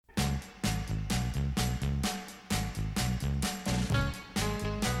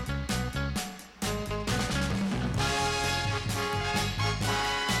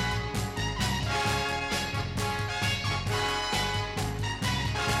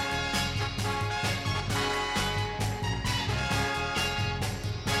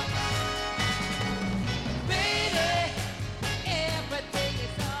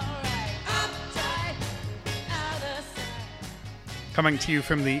Coming to you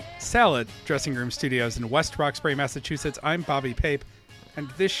from the Salad Dressing Room Studios in West Roxbury, Massachusetts, I'm Bobby Pape, and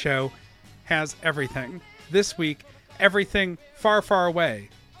this show has everything. This week, everything far, far away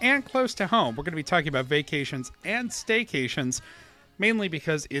and close to home. We're going to be talking about vacations and staycations, mainly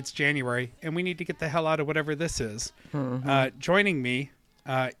because it's January and we need to get the hell out of whatever this is. Joining me,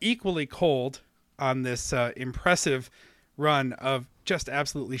 equally cold on this impressive run of just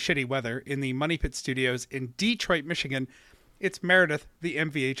absolutely shitty weather in the Money Pit Studios in Detroit, Michigan, it's Meredith, the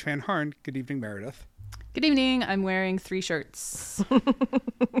MVH Van Harn. Good evening, Meredith. Good evening. I'm wearing 3 shirts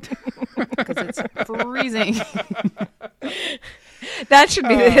because it's freezing. That should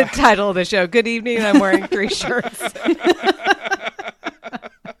be the title of the show. Good evening. I'm wearing 3 shirts.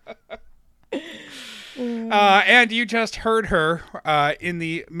 And you just heard her in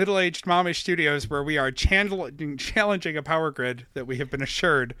the Middle-Aged Momish Studios, where we are challenging a power grid that we have been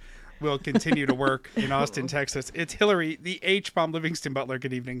assured will continue to work in Austin, Texas. It's Hillary, the H-Bomb Livingston Butler.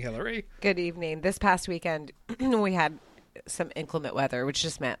 Good evening, Hillary. Good evening. This past weekend, we had some inclement weather, which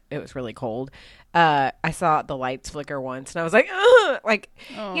just meant it was really cold. I saw the lights flicker once, and I was like, ugh! Like,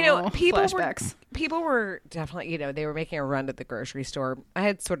 people were definitely, they were making a run at the grocery store. I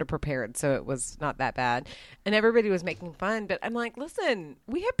had sort of prepared, so it was not that bad. And everybody was making fun, but I'm like, listen,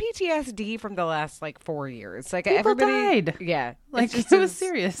 we have PTSD from the last, 4 years. Like, People everybody died. Yeah. It was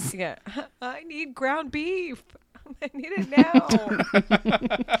serious. Yeah. I need ground beef. I need it now.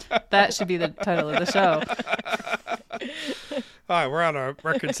 That should be the title of the show. All right, we're on a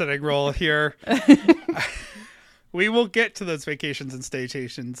record-setting roll here. We will get to those vacations and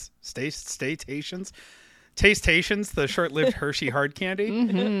staytations, the short-lived Hershey hard candy.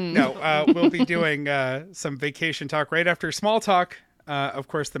 Mm-hmm. No, we'll be doing some vacation talk right after small talk. Of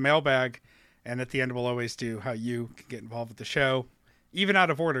course, the mailbag, and at the end, we'll always do how you can get involved with the show. Even out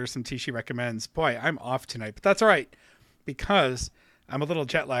of order, some tea she recommends. Boy, I'm off tonight, but that's all right because I'm a little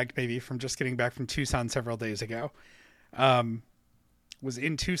jet lagged, maybe from just getting back from Tucson several days ago. Was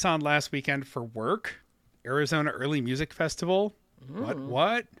in Tucson last weekend for work. Arizona Early Music Festival. What?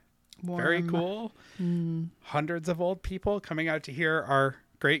 Warm. Very cool. Hundreds of old people coming out to hear our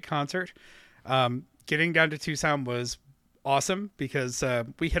great concert. Getting down to Tucson was awesome because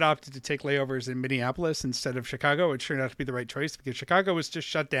we had opted to take layovers in Minneapolis instead of Chicago, which turned out to be the right choice because Chicago was just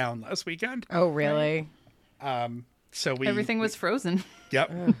shut down last weekend. Oh, really? So everything was frozen.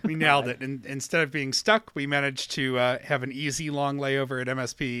 Yep, we nailed it. And instead of being stuck, we managed to have an easy long layover at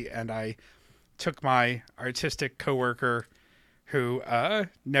MSP, and I took my artistic coworker who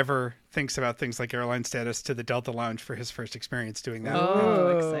never thinks about things like airline status to the Delta Lounge for his first experience doing that.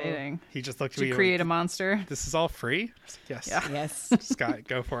 Oh, exciting. He just looked at Did me you create like, a monster? This is all free? I was like, yes. Yeah. Yes. Scott,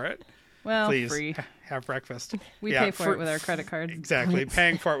 go for it. Well, please free. Have breakfast. We pay for it with our credit card. Exactly.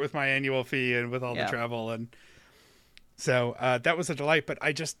 Paying for it with my annual fee and with all the travel. And so that was a delight. But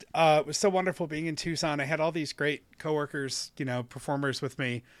I just, it was so wonderful being in Tucson. I had all these great coworkers, performers with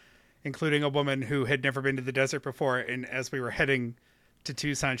me, including a woman who had never been to the desert before. And as we were heading to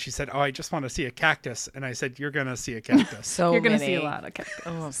Tucson, she said, "Oh, I just want to see a cactus." And I said, "You're going to see a cactus." You're going to see a lot of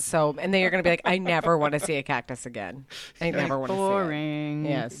cactus. And then you're going to be like, I never want to see a cactus again. I never want to see it. Boring.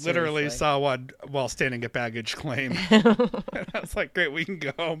 Yes. Literally saw one while standing at baggage claim. And I was like, great, we can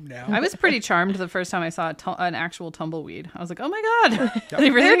go home now. I was pretty charmed the first time I saw an actual tumbleweed. I was like, oh my God. Yep.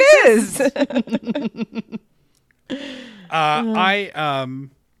 They really exist. I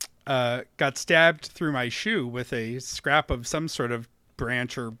got stabbed through my shoe with a scrap of some sort of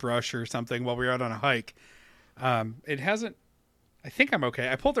branch or brush or something while we were out on a hike. It hasn't, I think I'm okay.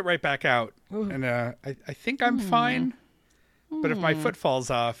 I pulled it right back out. Ooh. And I think I'm fine. But if my foot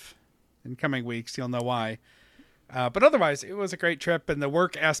falls off in coming weeks, you'll know why. But otherwise, it was a great trip, and the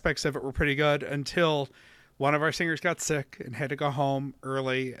work aspects of it were pretty good until one of our singers got sick and had to go home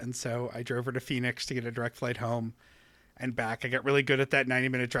early. And so I drove her to Phoenix to get a direct flight home and back. I got really good at that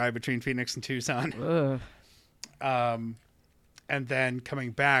 90-minute drive between Phoenix and Tucson. And then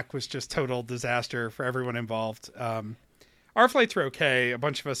coming back was just total disaster for everyone involved. Our flights were okay. A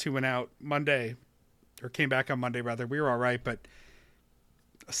bunch of us who went out Monday, or came back on Monday rather, we were all right. But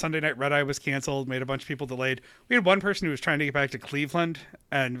Sunday night red eye was canceled, made a bunch of people delayed. We had one person who was trying to get back to Cleveland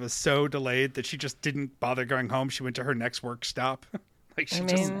and was so delayed that she just didn't bother going home. She went to her next work stop.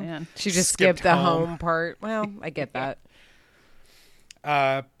 She just skipped the home part. Well, I get that.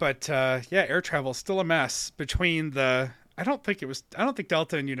 But air travel still a mess between the. I don't think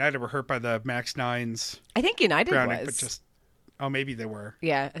Delta and United were hurt by the MAX 9s. I think United grounding, was. But maybe they were.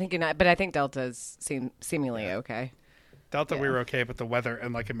 Yeah, I think United, but I think Delta's seemingly okay. Delta, we were okay, but the weather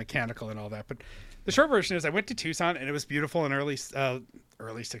and a mechanical and all that. But the short version is I went to Tucson and it was beautiful in early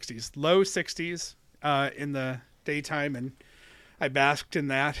 60s, low 60s in the daytime and I basked in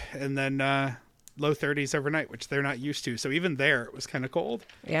that, and then low 30s overnight, which they're not used to. So even there, it was kind of cold.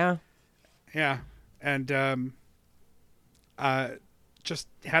 Yeah. Yeah. And just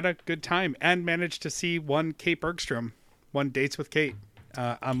had a good time and managed to see one Kate Bergstrom, one Dates with Kate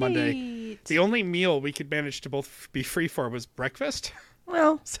on Monday. The only meal we could manage to both be free for was breakfast.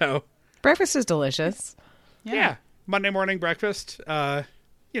 Well, So, breakfast is delicious. yeah. Monday morning breakfast.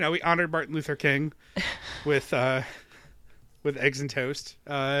 We honored Martin Luther King with eggs and toast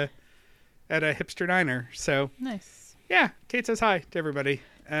at a hipster diner. So, Nice. yeah, Kate says hi to everybody.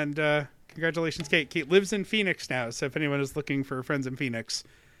 And congratulations, Kate. Kate lives in Phoenix now. So if anyone is looking for friends in Phoenix,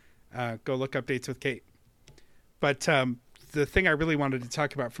 go look up Dates with Kate. But the thing I really wanted to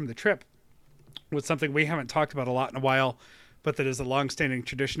talk about from the trip was something we haven't talked about a lot in a while, but that is a long-standing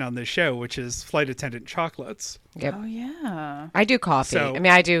tradition on this show, which is flight attendant chocolates. Yep. Oh, yeah. I do coffee. So- I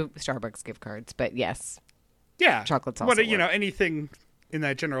mean, I do Starbucks gift cards, but yes. Yeah. Chocolates also What, work. anything in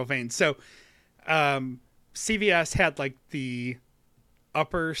that general vein. So CVS had like the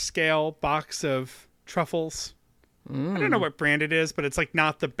upper scale box of truffles. I don't know what brand it is, but it's like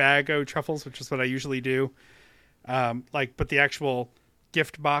not the Bag-O truffles, which is what I usually do. But the actual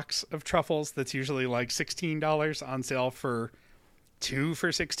gift box of truffles that's usually like $16 on sale for 2 for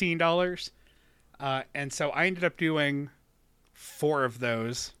 $16. And so I ended up doing 4 of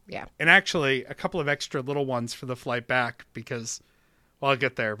those. Yeah. And actually a couple of extra little ones for the flight back because, well, I'll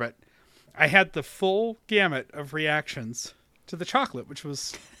get there. But I had the full gamut of reactions to the chocolate, which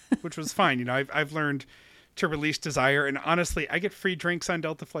was fine. I've learned to release desire. And honestly, I get free drinks on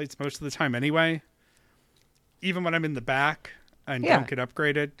Delta flights most of the time anyway. Even when I'm in the back and don't get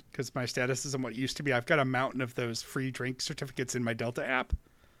upgraded because my status isn't what it used to be. I've got a mountain of those free drink certificates in my Delta app.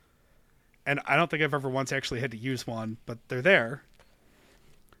 And I don't think I've ever once actually had to use one, but they're there.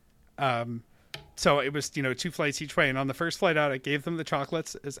 So it was, 2 flights each way. And on the first flight out, I gave them the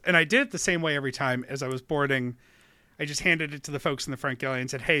chocolates. And I did it the same way every time. As I was boarding, I just handed it to the folks in the front galley and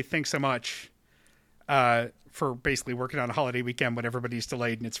said, hey, thanks so much for basically working on a holiday weekend when everybody's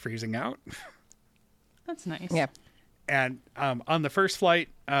delayed and it's freezing out. That's nice. Yeah. And on the first flight,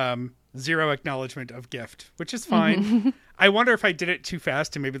 0 acknowledgement of gift, which is fine. I wonder if I did it too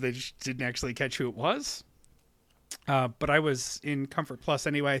fast and maybe they just didn't actually catch who it was. But I was in Comfort Plus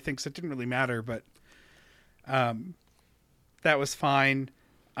anyway, I think, so it didn't really matter. But that was fine.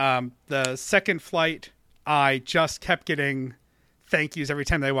 The second flight, I just kept getting thank yous every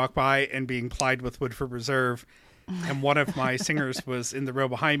time they walked by and being plied with Woodford Reserve. And one of my singers was in the row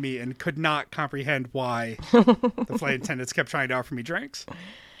behind me and could not comprehend why the flight attendants kept trying to offer me drinks.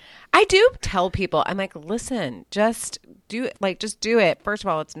 I do tell people, I'm like, listen, just do it. Just do it. First of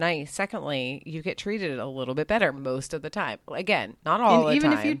all, it's nice. Secondly, you get treated a little bit better most of the time. Again, not all the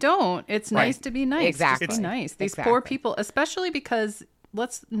Even time. if you don't, it's nice to be nice. Exactly. Just be nice. These Exactly. poor people, especially because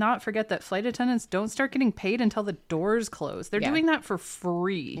let's not forget that flight attendants don't start getting paid until the doors close. They're doing that for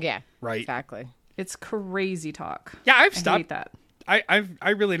free. Yeah. Right. Exactly. It's crazy talk. Yeah, I've I stopped. hate that. I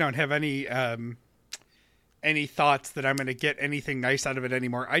really don't have any thoughts that I'm going to get anything nice out of it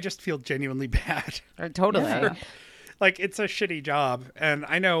anymore. I just feel genuinely bad. Totally. Yeah. Like, it's a shitty job. And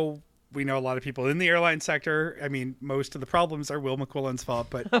I know we know a lot of people in the airline sector. I mean, most of the problems are Will McQuillan's fault,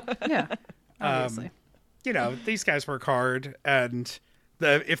 but Yeah, obviously. these guys work hard. And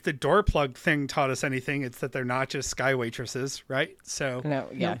if the door plug thing taught us anything, it's that they're not just sky waitresses, right? So No,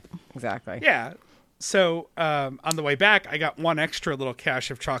 yeah, exactly. yeah. So on the way back, I got one extra little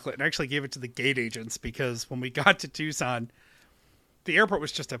cache of chocolate and actually gave it to the gate agents because when we got to Tucson, the airport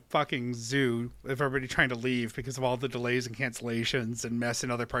was just a fucking zoo of everybody trying to leave because of all the delays and cancellations and mess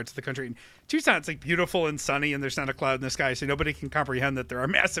in other parts of the country. And Tucson's like beautiful and sunny and there's not a cloud in the sky, so nobody can comprehend that there are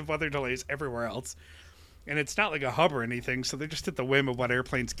massive weather delays everywhere else. And it's not like a hub or anything, so they're just at the whim of what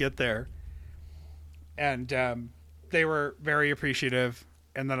airplanes get there. And they were very appreciative.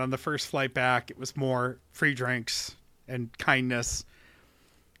 And then on the first flight back, it was more free drinks and kindness.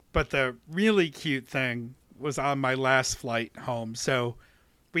 But the really cute thing was on my last flight home. So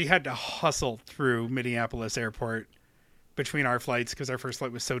we had to hustle through Minneapolis airport between our flights because our first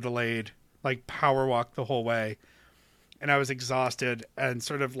flight was so delayed, like power walk the whole way. And I was exhausted and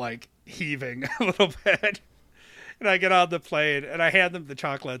sort of like heaving a little bit. And I get on the plane and I hand them the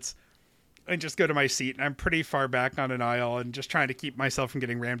chocolates and just go to my seat. And I'm pretty far back on an aisle and just trying to keep myself from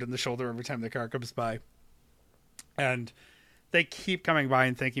getting rammed in the shoulder every time the car comes by. And they keep coming by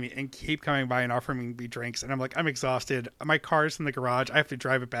and thanking me and keep coming by and offering me drinks. And I'm like, I'm exhausted. My car's in the garage. I have to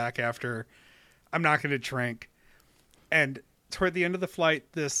drive it back after. I'm not going to drink. And toward the end of the flight,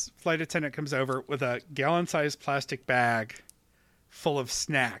 this flight attendant comes over with a gallon-sized plastic bag full of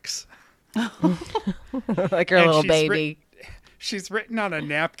snacks. Like your And little she's baby. she's written on a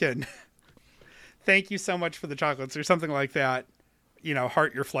napkin, "Thank you so much for the chocolates," or something like that.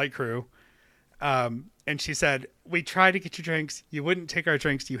 Heart your flight crew. And she said, "We tried to get you drinks. You wouldn't take our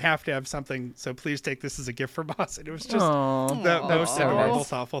drinks. You have to have something. So please take this as a gift from us." And it was just the most adorable,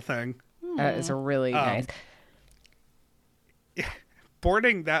 thoughtful thing. That is really nice.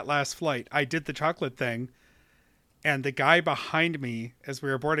 Boarding that last flight, I did the chocolate thing. And the guy behind me, as we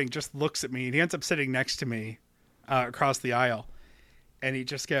were boarding, just looks at me. And he ends up sitting next to me across the aisle. And he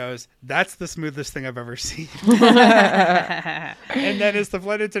just goes, "That's the smoothest thing I've ever seen." And then as the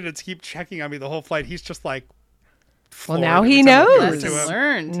flight attendants keep checking on me the whole flight, he's just like, well, now he knows.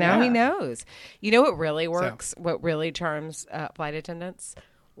 Learned. Now he knows. You know what really works? What really charms flight attendants?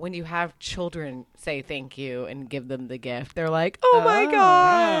 When you have children say thank you and give them the gift, they're like, "Oh my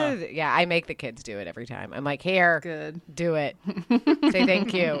God." Yeah, I make the kids do it every time. I'm like, "Here, good, do it. Say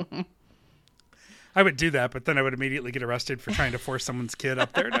thank you." I would do that, but then I would immediately get arrested for trying to force someone's kid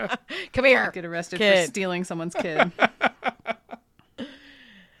up there to come here. Get arrested for stealing someone's kid.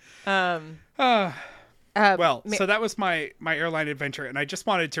 So that was my airline adventure, and I just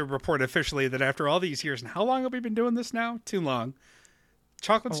wanted to report officially that after all these years, and how long have we been doing this now? Too long.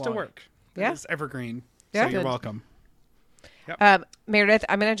 Chocolates still work. Yeah. It's evergreen. Yeah. So you're welcome. Yep. Meredith,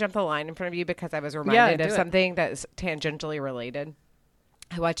 I'm going to jump the line in front of you because I was reminded of it. something that's tangentially related.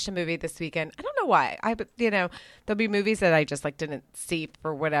 I watched a movie this weekend. I don't know why. There'll be movies that I just didn't see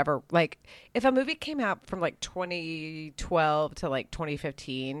for whatever. Like if a movie came out from 2012 to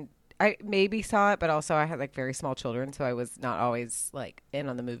 2015, I maybe saw it, but also I had very small children, so I was not always in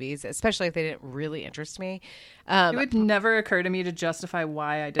on the movies, especially if they didn't really interest me. It would never occur to me to justify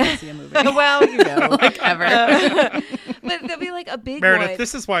why I didn't see a movie. Well, ever. But there'll be a big Meredith, one.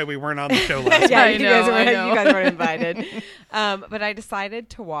 this is why we weren't on the show last Yeah, night. you guys weren't invited. But I decided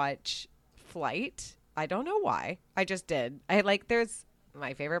to watch Flight. I don't know why. I just did. There's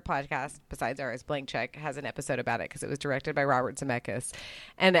my favorite podcast besides ours, Blank Check, has an episode about it because it was directed by Robert Zemeckis,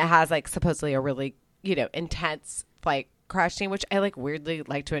 and it has supposedly a really intense flight crash scene, which I weirdly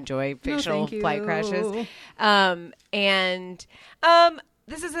like to enjoy fictional flight crashes.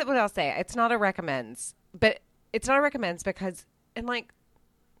 This is what I'll say. It's not a recommends, but it's not a recommends because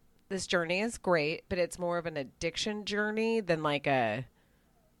this journey is great, but it's more of an addiction journey than a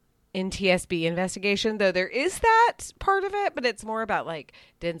NTSB investigation, though there is that part of it, but it's more about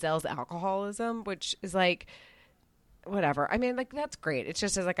Denzel's alcoholism, which is whatever. I mean, that's great. It's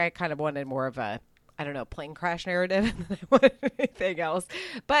just as I kind of wanted more of a, I don't know, plane crash narrative than I wanted anything else.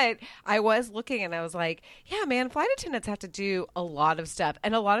 But I was looking and I was like, yeah, man, flight attendants have to do a lot of stuff.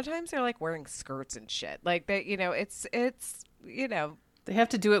 And a lot of times they're wearing skirts and shit. It's They have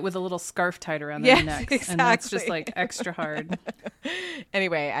to do it with a little scarf tied around their necks. Exactly. And that's just extra hard.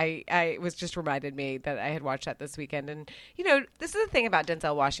 Anyway, I was just reminded me that I had watched that this weekend. And, this is the thing about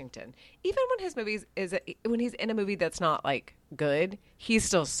Denzel Washington. Even when his movies when he's in a movie that's not good, he's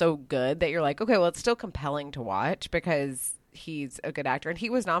still so good that you're okay, well, it's still compelling to watch because he's a good actor. And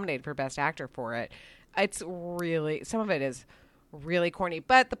he was nominated for Best Actor for it. It's really, some of it is really corny,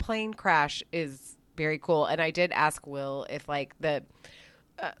 but the plane crash is very cool. And I did ask Will if the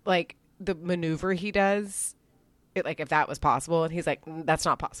maneuver he does, if that was possible, and he's like, "That's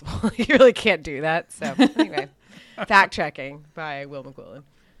not possible. You really can't do that." So anyway, fact checking by Will McQuillan.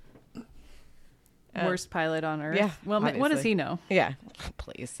 Worst pilot on earth. Yeah. Well, obviously. what does he know? Yeah.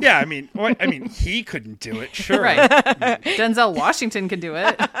 Please. Yeah, I mean, he couldn't do it. Sure. Right. Denzel Washington can do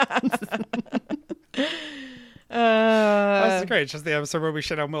it. That's great. It's just the episode where we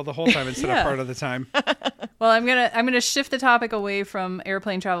shit on Will the whole time instead of part of the time. Well, I'm gonna shift the topic away from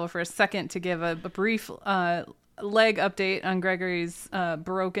airplane travel for a second to give a brief leg update on Gregory's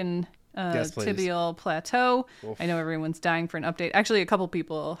broken Yes, tibial plateau. Oof. I know everyone's dying for an update. Actually, a couple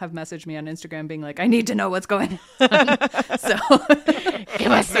people have messaged me on Instagram being like, "I need to know what's going on." So,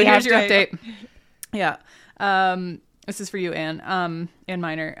 give us the here's your update. Yeah, this is for you, Ann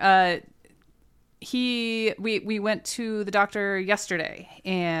Miner. We went to the doctor yesterday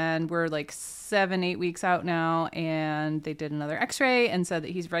and we're 7-8 weeks out now, and they did another x-ray and said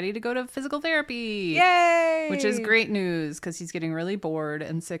that he's ready to go to physical therapy. Yay! Which is great news because he's getting really bored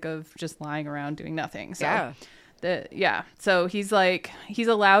and sick of just lying around doing nothing. So so he's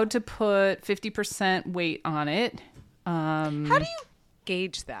allowed to put 50% weight on it. How do you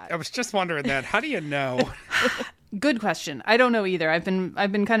gauge that? I was just wondering that. How do you know? Good question. I don't know either. I've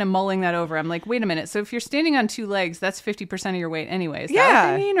been kind of mulling that over. I'm like, wait a minute. So if you're standing on two legs, that's 50% of your weight anyway. Is that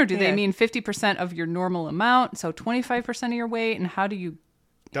what they mean? Or do they mean 50% of your normal amount? So 25% of your weight? And how do you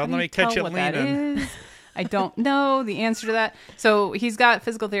Don't let me catch you what that leaning. is? I don't know the answer to that. So he's got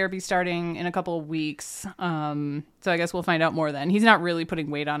physical therapy starting in a couple of weeks. So I guess we'll find out more then. He's not really putting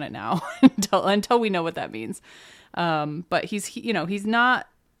weight on it now until we know what that means. But he's not,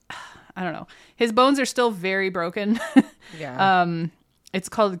 I don't know. His bones are still very broken. Yeah. It's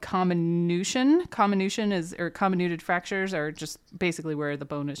called comminution. Comminuted fractures are just basically where the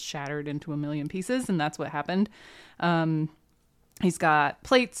bone is shattered into a million pieces, and that's what happened. He's got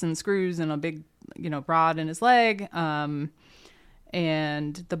plates and screws and a big, rod in his leg.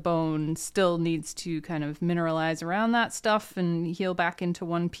 And the bone still needs to kind of mineralize around that stuff and heal back into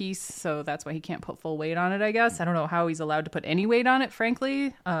one piece. So that's why he can't put full weight on it, I guess. I don't know how he's allowed to put any weight on it,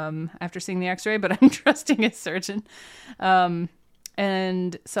 frankly, after seeing the x-ray, but I'm trusting his surgeon.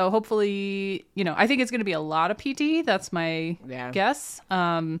 And so hopefully, I think it's going to be a lot of PT. That's my guess.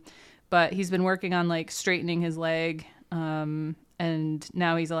 But he's been working on like straightening his leg. And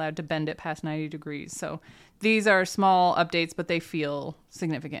now he's allowed to bend it past 90 degrees. So these are small updates, but they feel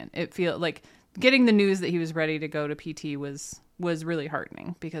significant. It feels like getting the news that he was ready to go to PT was really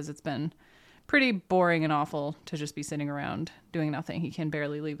heartening, because it's been pretty boring and awful to just be sitting around doing nothing. He can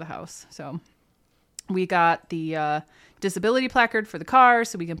barely leave the house. So we got the disability placard for the car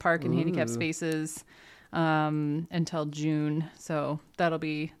so we can park in handicapped spaces until June. So that'll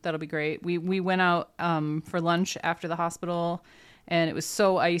be great. We went out for lunch after the hospital, and it was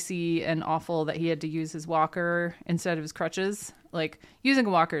so icy and awful that he had to use his walker instead of his crutches. Like, using a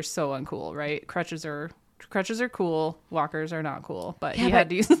walker is so uncool, right? Crutches are cool. Walkers are not cool. But he had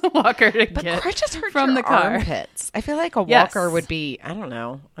to use the walker to get crutches hurt from your the car. Armpits. I feel like a walker would be, I don't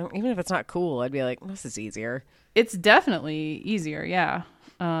know. Even if it's not cool, I'd be like, this is easier. It's definitely easier, yeah.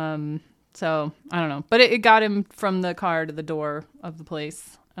 So I don't know, but it got him from the car to the door of the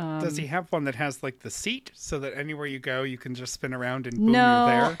place. Does he have one that has like the seat so that anywhere you go, you can just spin around and boom, no,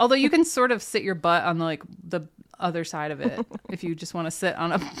 you're there? Although you can sort of sit your butt on like the other side of it if you just want to sit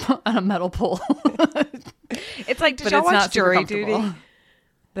on a metal pole. It's like, did y'all watch Jury Duty?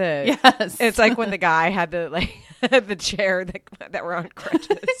 Yes. It's like when the guy had the chair that were on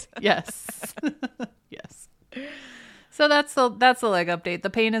crutches. Yes. Yes. So that's the leg update.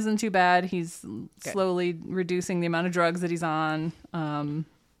 The pain isn't too bad. He's slowly reducing the amount of drugs that he's on.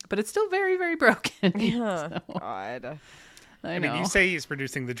 But it's still very, very broken. Yeah. So, God. I mean, you say he's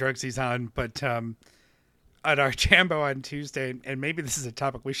reducing the drugs he's on, but at our Jambo on Tuesday, and maybe this is a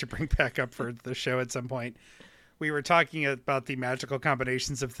topic we should bring back up for the show at some point, we were talking about the magical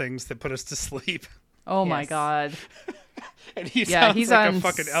combinations of things that put us to sleep. Oh, my God. And he's like on a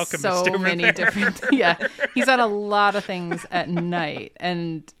fucking alchemist so over many there. different. Yeah, he's on a lot of things at night,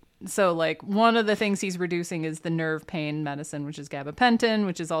 and so like one of the things he's reducing is the nerve pain medicine, which is gabapentin,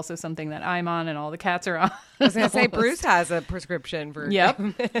 which is also something that I'm on and all the cats are on. I was gonna say Bruce has a prescription for. Yep.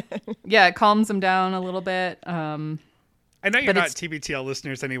 Yeah, it calms him down a little bit. I know you're not TBTL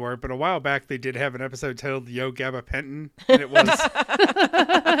listeners anymore, but a while back they did have an episode titled Yo Gabapentin, and it was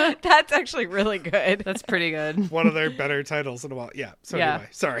that's actually really good. That's pretty good. One of their better titles in a while. Yeah. So anyway,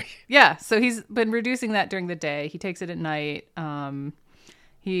 sorry. Yeah. So he's been reducing that during the day. He takes it at night.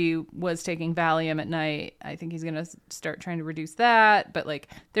 He was taking Valium at night. I think he's going to start trying to reduce that. But like,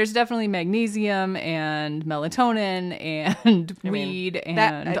 there's definitely magnesium and melatonin and weed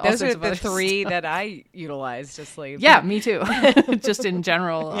and all those sorts are of the other three stuff that I utilize to sleep. Yeah, me too. Just in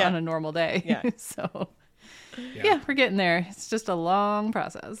general on a normal day. Yeah. So yeah, we're getting there. It's just a long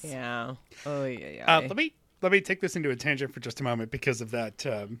process. Yeah. Oh yeah. Let me take this into a tangent for just a moment because of that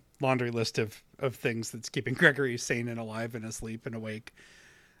laundry list of things that's keeping Gregory sane and alive and asleep and awake.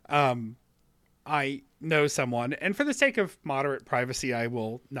 I know someone, and for the sake of moderate privacy, I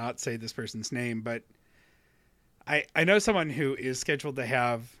will not say this person's name, but I know someone who is scheduled to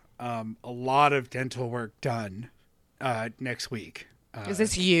have a lot of dental work done next week. Is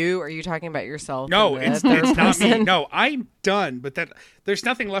this you? Or are you talking about yourself? No, it's not me. No, I'm done, but there's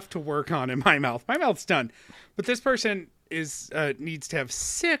nothing left to work on in my mouth. My mouth's done. But this person needs to have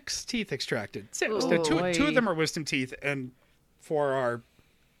 6 teeth extracted. 6. Oh, two of them are wisdom teeth, and 4 are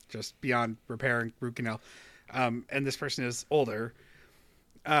just beyond repair and root canal. And this person is older.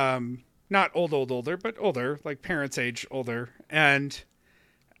 Not older, but older, like parents' age older. And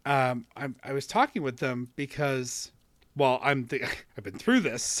I was talking with them because, well, I've been through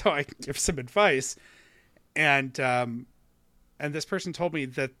this, so I give some advice. And this person told me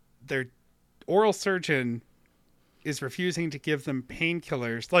that their oral surgeon is refusing to give them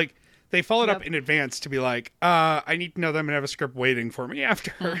painkillers. Like, they followed up in advance to be like, I need to know that I'm going to have a script waiting for me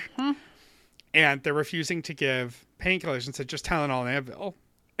after. Mm-hmm. And they're refusing to give painkillers and said, just Tylenol and Advil.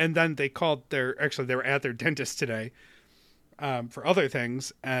 And then they called they were at their dentist today for other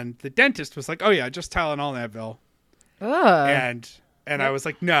things. And the dentist was like, oh yeah, just Tylenol and Advil. And I was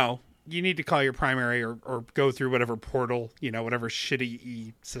like, no, you need to call your primary or go through whatever portal, whatever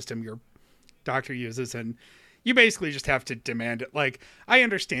shitty system your doctor uses. And you basically just have to demand it. Like, I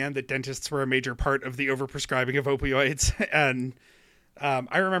understand that dentists were a major part of the overprescribing of opioids. And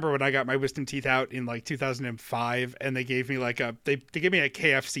I remember when I got my wisdom teeth out in like 2005, and they gave me they gave me a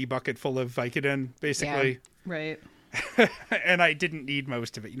KFC bucket full of Vicodin, basically. Yeah, right. And I didn't need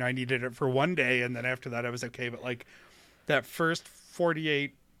most of it. I needed it for one day, and then after that I was okay. But like that first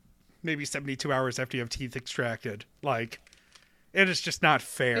 48, maybe 72 hours after you have teeth extracted, like, it is just not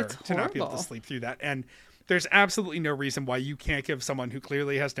fair to not be able to sleep through that. And there's absolutely no reason why you can't give someone who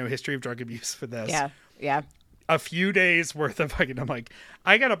clearly has no history of drug abuse for this. Yeah. A few days worth of Vicodin. I'm like,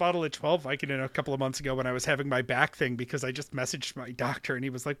 I got a bottle of 12 Vicodin a couple of months ago when I was having my back thing, because I just messaged my doctor and he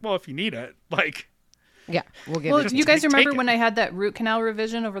was like, well, if you need it, like, yeah, we'll give well, it. You guys remember when I had that root canal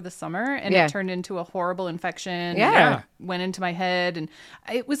revision over the summer, and it turned into a horrible infection? Yeah. Went into my head, and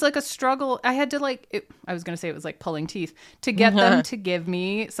it was like a struggle. I had to I was going to say it was like pulling teeth to get them to give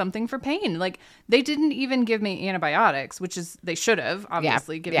me something for pain. Like, they didn't even give me antibiotics, which is, they should have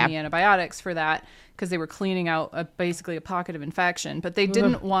obviously given me antibiotics for that, because they were cleaning out basically a pocket of infection, but they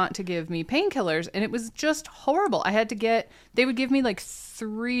didn't want to give me painkillers, and it was just horrible. They would give me like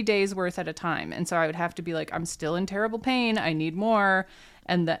 3 days worth at a time, and so I would have to be like, I'm still in terrible pain, I need more.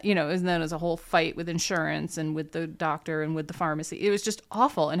 And that, and then it was a whole fight with insurance and with the doctor and with the pharmacy. It was just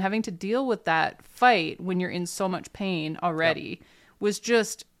awful, and having to deal with that fight when you're in so much pain already was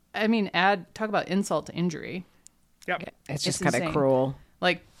just, talk about insult to injury. Yep. It's just kind of cruel.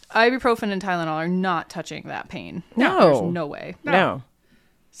 Like, ibuprofen and Tylenol are not touching that pain. No. There's no way. No.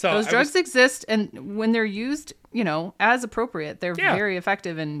 So those drugs exist, and when they're used, as appropriate, they're very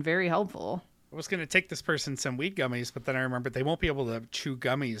effective and very helpful. I was going to take this person some weed gummies, but then I remembered they won't be able to chew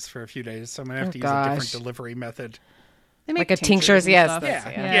gummies for a few days, so I'm going to have to use a different delivery method. They make like a tinctures, yes.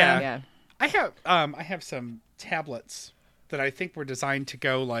 Yeah. I have some tablets that I think were designed to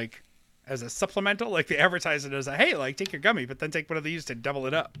go like as a supplemental. Like, they advertise it as hey, like, take your gummy, but then take one of these to double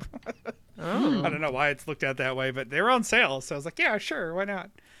it up. I don't know why it's looked at that way, but they were on sale, so I was like, yeah, sure, why not?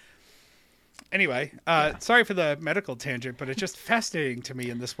 Anyway, sorry for the medical tangent, but it's just fascinating to me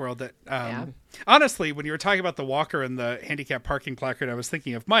in this world that, honestly, when you were talking about the walker and the handicap parking placard, I was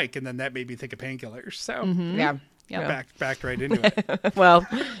thinking of Mike, and then that made me think of painkillers. So backed right into it. Well,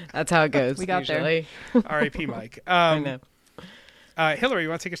 that's how it goes. We got usually. there. R.I.P. Mike. I know. Hillary, you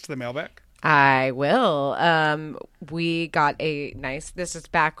want to take us to the mailbag? I will. We got this is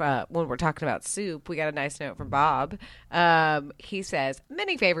back when we're talking about soup. We got a nice note from Bob. He says,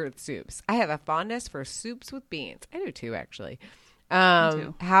 many favorite soups. I have a fondness for soups with beans. I do too, actually.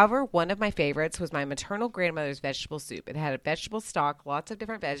 However, one of my favorites was my maternal grandmother's vegetable soup. It had a vegetable stock, lots of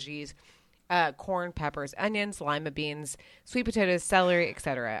different veggies, corn, peppers, onions, lima beans, sweet potatoes, celery,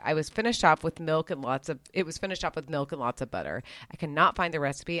 etc. It was finished off with milk and lots of butter. I cannot find the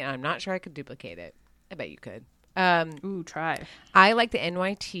recipe, and I'm not sure I could duplicate it. I bet you could. Try. I like the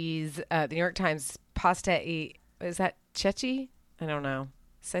NYT's, the New York Times pasta. Is that chechi? I don't know.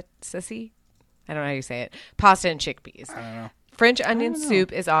 Sissy? I don't know how you say it. Pasta and chickpeas. I don't know. French onion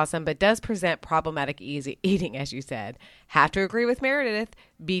soup is awesome, but does present problematic eating, as you said. Have to agree with Meredith.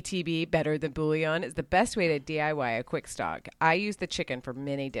 BTB, better than bouillon, is the best way to DIY a quick stock. I use the chicken for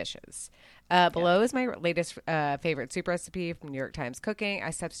many dishes. Below is my latest favorite soup recipe from New York Times Cooking.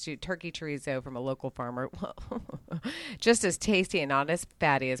 I substitute turkey chorizo from a local farmer. Just as tasty and not as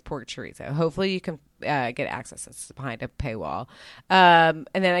fatty as pork chorizo. Hopefully you can get access. It's behind a paywall. And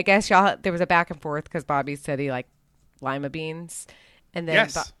then I guess there was a back and forth because Bobby said he liked lima beans, and then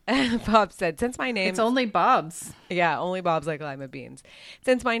Bob said, since my name, it's only Bob's. Yeah, only Bob's like lima beans.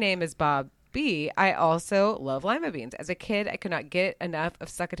 Since my name is Bob B, I also love lima beans. As a kid, I could not get enough of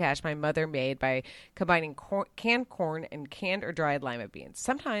succotash my mother made by combining canned corn and canned or dried lima beans.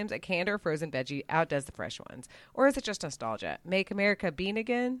 Sometimes a canned or frozen veggie outdoes the fresh ones. Or is it just nostalgia? Make America bean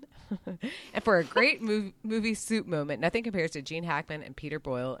again? And for a great movie soup moment, nothing compares to Gene Hackman and Peter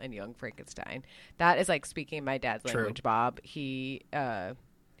Boyle and Young Frankenstein. That is like speaking my dad's language, Bob. He's a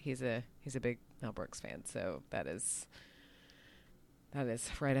big Mel Brooks fan, so that is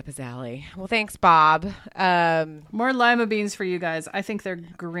right up his alley. Well, thanks, Bob. More lima beans for you guys. I think they're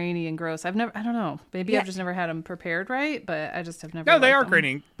grainy and gross. I don't know. Maybe I've just never had them prepared right, but I just have never. No, they are them.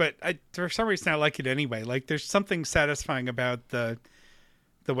 grainy, but for some reason I like it anyway. Like, there's something satisfying about the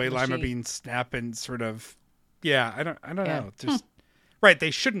way lima beans snap and sort of. Yeah, I don't know. Just right.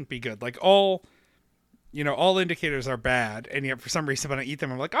 They shouldn't be good. Like all all indicators are bad, and yet for some reason when I eat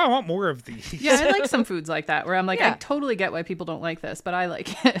them, I'm like, oh, I want more of these. Yeah, I like some foods like that where I'm like, I totally get why people don't like this, but I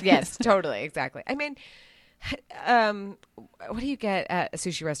like it. Yes, totally, exactly. I mean, what do you get at a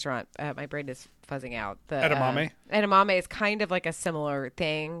sushi restaurant? My brain is fuzzing out. The edamame. Edamame is kind of like a similar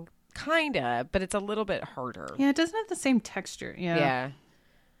thing, kind of, but it's a little bit harder. Yeah, it doesn't have the same texture. Yeah.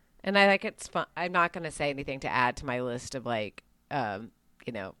 And I like it's fun. I'm not going to say anything to add to my list of like,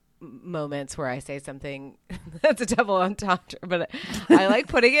 moments where I say something that's a double entendre, but I like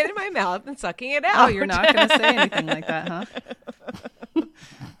putting it in my mouth and sucking it out. Oh, you're not going to say anything like that, huh?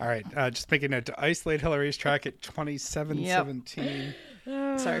 All right, just making a note to isolate Hillary's track at 27:17.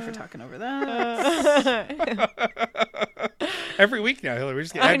 Sorry for talking over that. Every week now, Hillary, we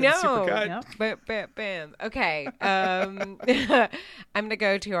just get added to the supercut. Yep. Bam. Okay. I'm going to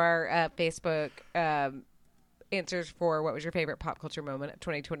go to our Facebook answers for what was your favorite pop culture moment of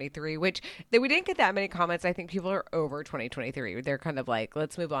 2023, which we didn't get that many comments. I think people are over 2023. They're kind of like,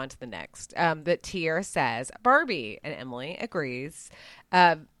 let's move on to the next. But Tier says Barbie, and Emily agrees.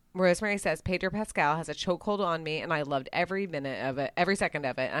 Rosemary says Pedro Pascal has a chokehold on me, and I loved every minute of it, every second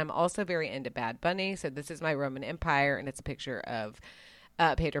of it. I'm also very into Bad Bunny, so this is my Roman Empire, and it's a picture of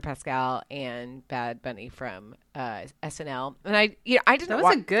Pedro Pascal and Bad Bunny from SNL. And I didn't. That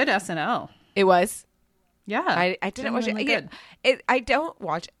was a good SNL. It was. Yeah, I didn't watch it. I don't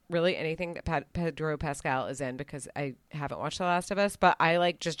watch really anything that Pedro Pascal is in because I haven't watched The Last of Us, but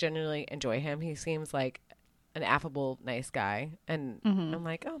I just genuinely enjoy him. He seems like an affable, nice guy, and I'm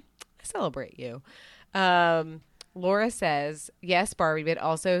like, oh, I celebrate you. Laura says, yes, Barbie, but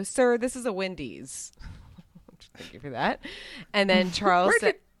also, sir, this is a Wendy's. Thank you for that. And then Charles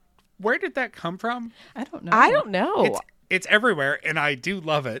said, where did that come from? I don't know. I don't know. It's everywhere, and I do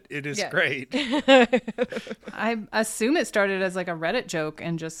love it. It is great. I assume it started as like a Reddit joke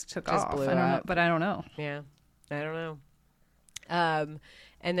and just took off. Blew I don't know, up. but I don't know. Yeah, I don't know.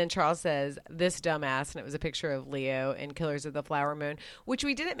 And then Charles says, this dumbass, and it was a picture of Leo in Killers of the Flower Moon, which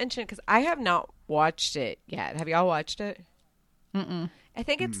we didn't mention because I have not watched it yet. Have y'all watched it? Mm-mm. I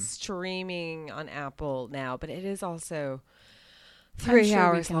think it's streaming on Apple now, but it is also 3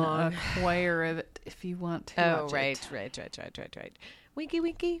 hours long. Acquire it if you want to. Oh, watch right.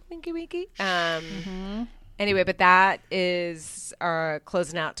 Winky. Mm-hmm. Anyway, but that is our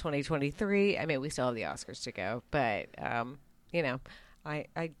closing out 2023. I mean, we still have the Oscars to go, but I'm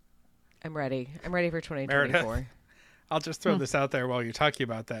ready. I'm ready for 2024. Meredith, I'll just throw this out there while you're talking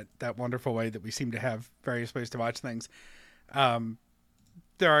about that wonderful way that we seem to have various ways to watch things.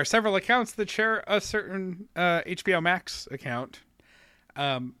 There are several accounts that share a certain HBO Max account.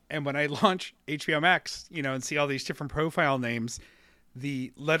 And when I launch HBO Max, and see all these different profile names,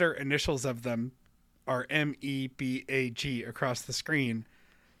 the letter initials of them are MEBAG across the screen.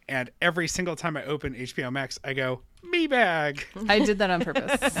 And every single time I open HBO Max, I go, me bag. I did that on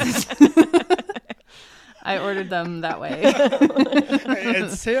purpose. I ordered them that way.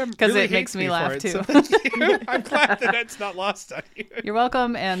 And Sam because really it makes me laugh too. So thank you. I'm glad that it's not lost on you. You're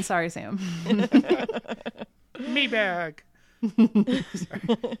welcome, and sorry, Sam. Me bag.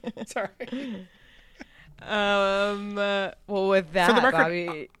 Sorry. Well, with that, for the record,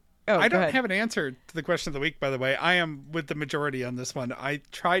 Bobby, I don't have an answer to the question of the week, by the way. I am with the majority on this one. I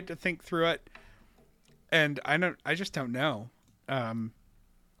tried to think through it, and I just don't know.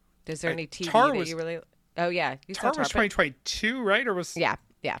 Is there any TV Tar that you really? Oh yeah, you Tar saw was Tar, 2022, right? Or was yeah.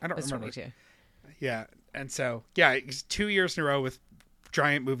 I don't remember. 22. Yeah, and so it's 2 years in a row with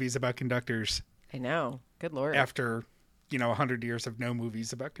giant movies about conductors. I know. Good Lord. After 100 years of no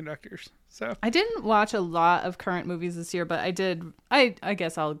movies about conductors. So I didn't watch a lot of current movies this year, but I did. I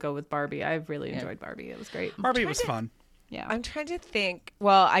guess I'll go with Barbie. I really enjoyed Barbie. It was great. Barbie was fun. Yeah. I'm trying to think.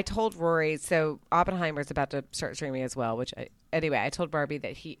 Well, I told Rory, so Oppenheimer's about to start streaming as well, I told Barbie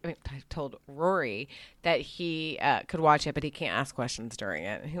that I told Rory that he could watch it, but he can't ask questions during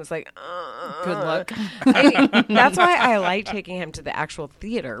it. And he was like, good luck. That's why I like taking him to the actual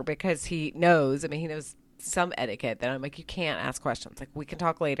theater because he knows some etiquette that I'm like, you can't ask questions. Like, we can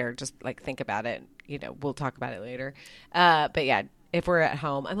talk later. Just think about it. We'll talk about it later. But yeah, if we're at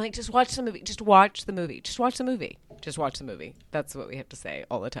home, I'm like, just watch the movie. Just watch the movie. Just watch the movie. Just watch the movie. That's what we have to say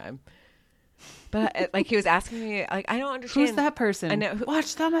all the time. But he was asking me, I don't understand. Who's that person? I know.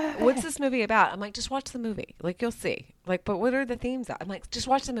 Watch the movie. What's this movie about? I'm like, just watch the movie. You'll see. But what are the themes? I'm like, just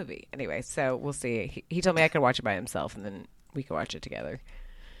watch the movie. Anyway, so we'll see. He told me I could watch it by himself, and then we could watch it together.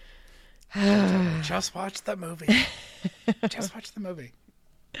 Just watch the movie. Just watch the movie.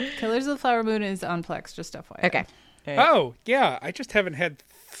 Killers of the Flower Moon is on Plex, just FYI. Okay. Right. Oh, yeah. I just haven't had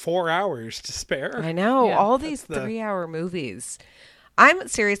 4 hours to spare. I know. Yeah, all these 3-hour movies.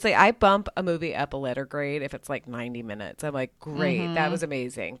 I bump a movie up a letter grade if it's like 90 minutes. I'm like, great. That was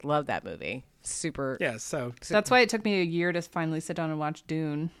amazing. Love that movie. Super. Yeah. So That's why it took me a year to finally sit down and watch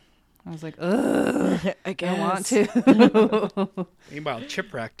Dune. I was like, ugh, I don't want to. Meanwhile,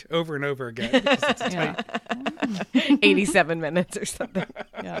 Chipwrecked over and over again. It's Yeah. 87 minutes or something.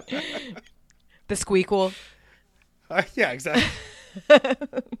 Yeah. The squeakquel. Yeah, exactly.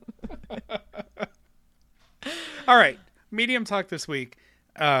 All right. Medium talk this week.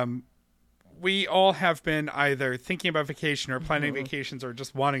 We all have been either thinking about vacation or planning vacations or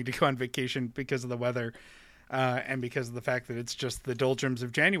just wanting to go on vacation because of the weather and because of the fact that it's just the doldrums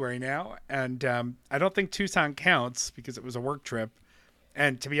of January now. And I don't think Tucson counts because it was a work trip.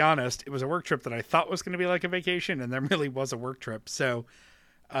 And to be honest, it was a work trip that I thought was going to be like a vacation, and then really was a work trip. So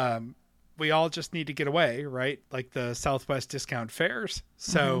we all just need to get away, right? Like the Southwest discount fares.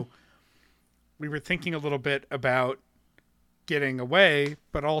 So we were thinking a little bit about getting away,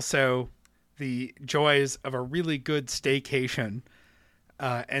 but also the joys of a really good staycation.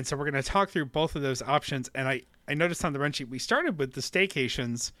 And so we're going to talk through both of those options. And I noticed on the run sheet, we started with the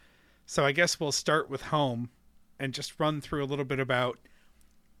staycations. So I guess we'll start with home and just run through a little bit about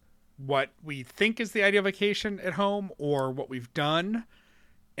what we think is the ideal vacation at home or what we've done.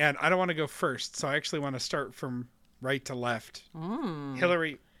 And I don't want to go first. So I actually want to start from right to left.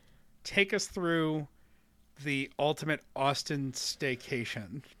 Hillary, take us through the ultimate Austin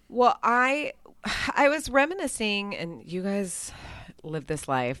staycation. Well, I was reminiscing, and you guys live this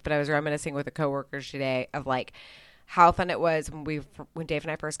life, but I was reminiscing with the coworkers today of like how fun it was when Dave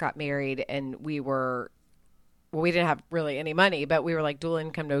and I first got married, and we didn't have really any money, but we were like dual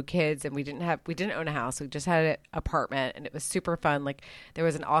income, no kids, and we didn't own a house. We just had an apartment, and it was super fun. Like there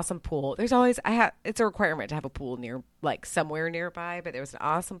was an awesome pool. It's a requirement to have a pool somewhere nearby, but there was an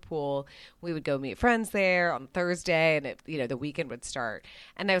awesome pool. We would go meet friends there on Thursday, and the weekend would start.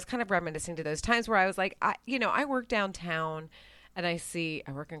 And I was kind of reminiscing to those times where I was like, I work downtown, and I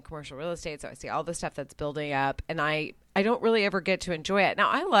work in commercial real estate, so I see all the stuff that's building up, and I don't really ever get to enjoy it. Now,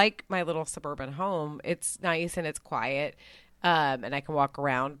 I like my little suburban home. It's nice and it's quiet, and I can walk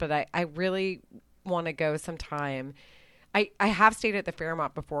around, but I really want to go sometime. I have stayed at the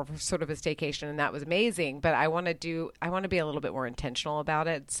Fairmont before for sort of a staycation, and that was amazing, but I want to be a little bit more intentional about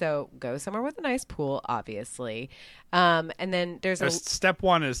it. So go somewhere with a nice pool, obviously. And then step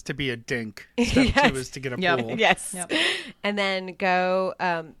one is to be a dink. Step two is to get a pool. Yes. Yep. And then go,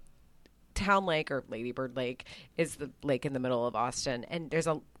 Town Lake, or Ladybird Lake, is the lake in the middle of Austin, and there's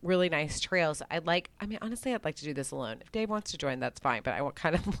a really nice trail. So honestly, I'd like to do this alone. If Dave wants to join, that's fine, but I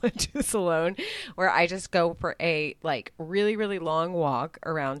kind of want to do this alone, where I just go for a really, really long walk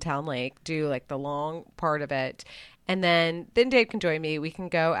around Town Lake, do like the long part of it, and then Dave can join me. We can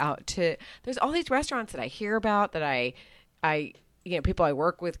go out to, there's all these restaurants that I hear about that I people I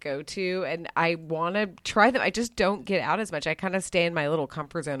work with go to, and I want to try them. I just don't get out as much. I kind of stay in my little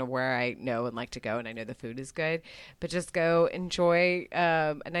comfort zone of where I know and like to go, and I know the food is good, but just go enjoy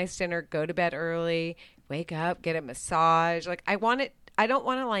a nice dinner, go to bed early, wake up, get a massage. Like I don't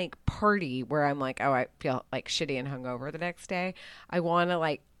want to like party where I'm like, oh, I feel like shitty and hungover the next day. I want to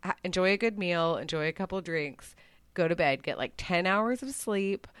like enjoy a good meal, enjoy a couple of drinks, go to bed, get like 10 hours of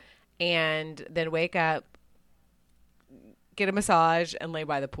sleep, and then wake up, get a massage, and lay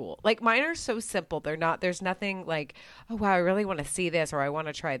by the pool. Like mine are so simple. There's nothing like, oh wow, I really want to see this, or I want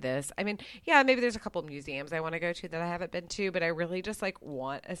to try this. I mean, yeah, maybe there's a couple of museums I want to go to that I haven't been to, but I really just like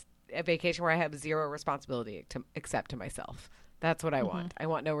want a vacation where I have zero responsibility except to myself. That's what I want. I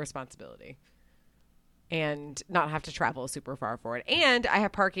want no responsibility and not have to travel super far for it. And I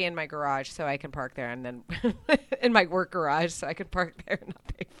have parking in my garage, so I can park there, and then in my work garage, so I can park there and not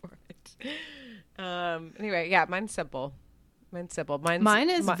pay for it. Anyway, yeah, mine's simple. Mine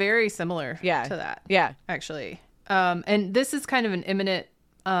is very similar to that. Yeah. Actually. And this is kind of an imminent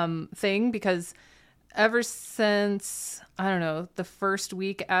thing, because ever since, I don't know, the first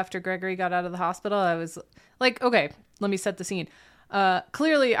week after Gregory got out of the hospital, I was like, okay, let me set the scene.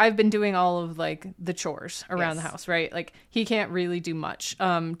 Clearly I've been doing all of like the chores around the house, right? Like he can't really do much.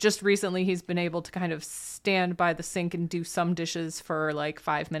 Just recently he's been able to kind of stand by the sink and do some dishes for like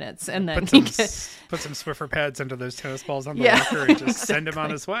 5 minutes, and then put some Swiffer pads under those tennis balls on the locker and just send him on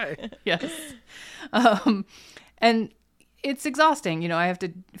his way. Yes. And it's exhausting. I have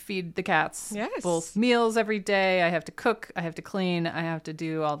to feed the cats both meals every day. I have to cook, I have to clean, I have to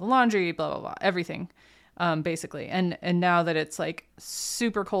do all the laundry, blah, blah, blah, everything. Basically. And now that it's like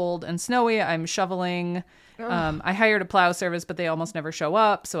super cold and snowy, I'm shoveling. I hired a plow service, but they almost never show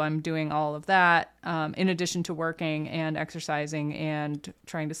up. So I'm doing all of that, in addition to working and exercising and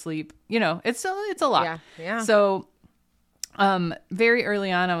trying to sleep. It's a lot. Yeah. So very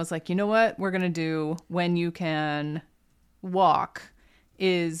early on, I was like, you know what we're going to do when you can walk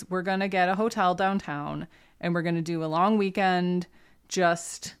is we're going to get a hotel downtown and we're going to do a long weekend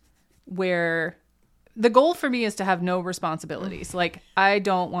just where the goal for me is to have no responsibilities. Like, I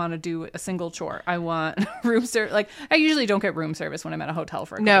don't want to do a single chore. I want room service. Like, I usually don't get room service when I'm at a hotel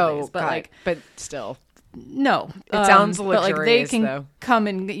for a couple days. But but still. No. It sounds luxurious, but like they can though.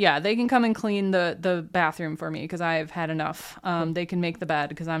 they can come and clean the bathroom for me because I've had enough. They can make the bed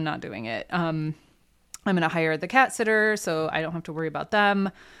because I'm not doing it. I'm going to hire the cat sitter so I don't have to worry about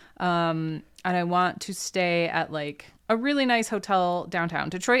them. And I want to stay at like a really nice hotel downtown.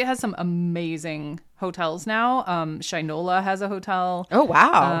 Detroit has some amazing hotels now. Shinola has a hotel. Oh,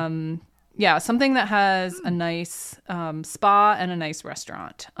 wow. Yeah, something that has a nice spa and a nice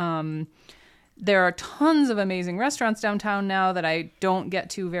restaurant. There are tons of amazing restaurants downtown now that I don't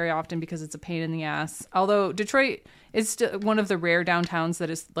get to very often because it's a pain in the ass. Although Detroit is still one of the rare downtowns that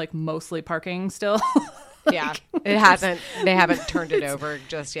is like mostly parking still. Yeah, they haven't turned it over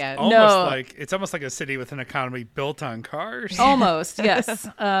just yet. It's almost like a city with an economy built on cars. Almost, yes.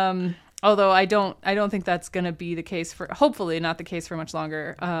 Although I don't think that's going to be the case hopefully not the case for much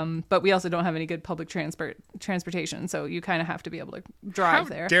longer. But we also don't have any good public transportation, so you kind of have to be able to drive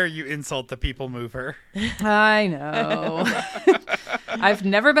there. How dare you insult the people mover? I know. I've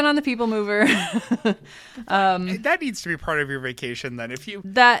never been on the people mover. That needs to be part of your vacation then.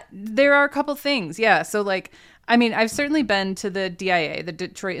 There are a couple things. Yeah. So like, I mean, I've certainly been to the DIA, the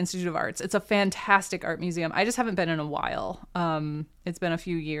Detroit Institute of Arts. It's a fantastic art museum. I just haven't been in a while. It's been a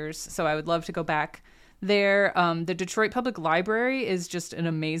few years, so I would love to go back there. The Detroit Public Library is just an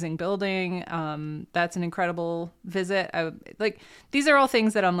amazing building. That's an incredible visit. These are all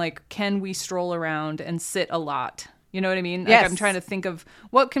things that I'm like, can we stroll around and sit a lot? You know what I mean? Yes. Like, I'm trying to think of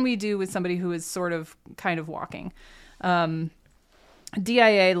what can we do with somebody who is sort of kind of walking.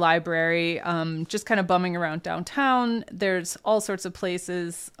 DIA library, just kind of bumming around downtown. There's all sorts of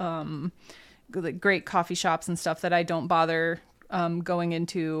places, like great coffee shops and stuff that I don't bother going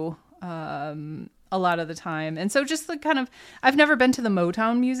into a lot of the time. And so just like I've never been to the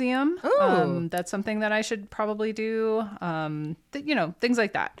Motown Museum. That's something that I should probably do. Things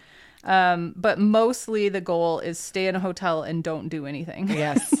like that. But mostly the goal is stay in a hotel and don't do anything.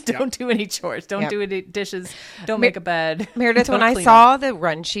 Yes. Don't do any chores. Don't do any dishes. Don't make a bed. Meredith, when I saw the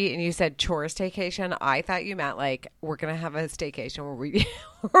run sheet and you said chore staycation, I thought you meant like we're going to have a staycation where we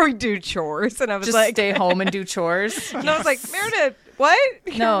where we do chores. And I was just like, stay home and do chores. And I was like, Meredith, what?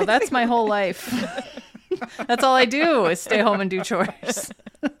 No, that's my whole life. That's all I do is stay home and do chores.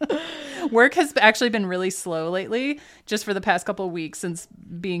 Work has actually been really slow lately, just for the past couple of weeks since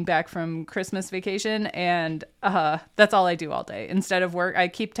being back from Christmas vacation. And that's all I do all day. Instead of work, I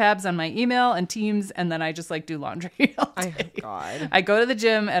keep tabs on my email and Teams, and then I just like do laundry all day. Oh, God. I go to the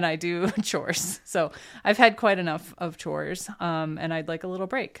gym and I do chores. So I've had quite enough of chores, and I'd like a little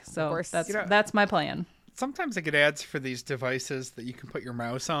break. So that's my plan. Sometimes I get ads for these devices that you can put your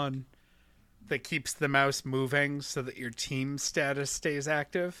mouse on that keeps the mouse moving so that your team status stays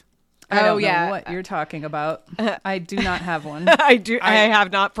active. I don't know what you're talking about. I do not have one. I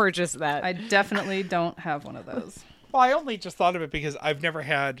have not purchased that. I definitely don't have one of those. Well, I only just thought of it because I've never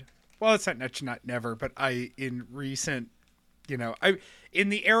had. Well, it's not never, but in recent, in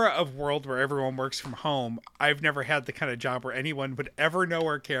the era of world where everyone works from home, I've never had the kind of job where anyone would ever know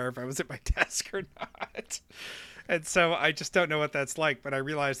or care if I was at my desk or not. And so I just don't know what that's like, but I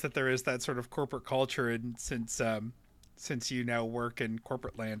realize that there is that sort of corporate culture, and since you now work in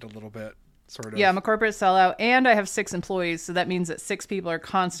corporate land a little bit, sort of. Yeah, I'm a corporate sellout, and I have 6 employees, so that means that 6 people are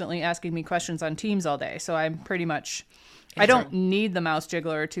constantly asking me questions on Teams all day. So I'm pretty much, I don't need the mouse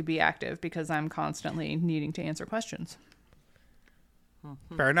jiggler to be active because I'm constantly needing to answer questions.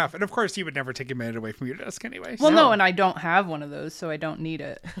 Fair enough. And of course, you would never take a minute away from your desk anyway. Well, no, and I don't have one of those, so I don't need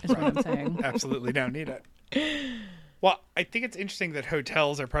it, is what I'm saying. Absolutely don't need it. Well, I think it's interesting that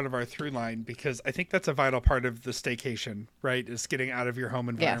hotels are part of our through line because I think that's a vital part of the staycation, right? Is getting out of your home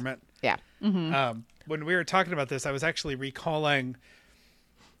environment. Yeah. Mm-hmm. When we were talking about this, I was actually recalling,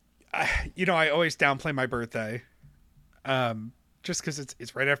 I always downplay my birthday just because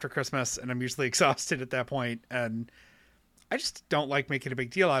it's right after Christmas and I'm usually exhausted at that point, and I just don't like making a big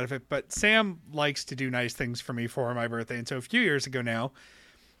deal out of it. But Sam likes to do nice things for me for my birthday. And so a few years ago now,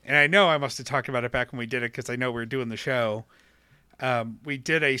 and I know I must have talked about it back when we did it because I know we were doing the show. We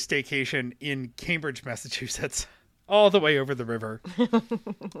did a staycation in Cambridge, Massachusetts, all the way over the river.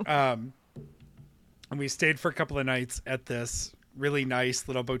 And we stayed for a couple of nights at this really nice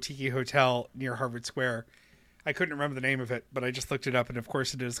little boutique hotel near Harvard Square. I couldn't remember the name of it, but I just looked it up. And of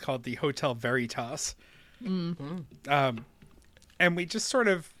course it is called the Hotel Veritas. Mm-hmm. And we just sort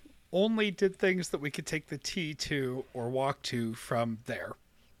of only did things that we could take the T to or walk to from there.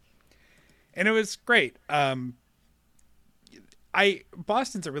 And it was great. Boston's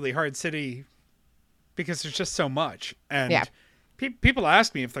a really hard city because there's just so much. And people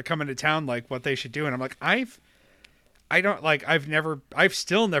ask me if they're coming to town, like what they should do. And I'm like, I've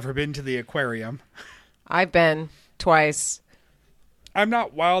still never been to the aquarium. I've been twice. I'm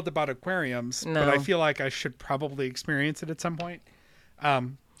not wild about aquariums, but I feel like I should probably experience it at some point.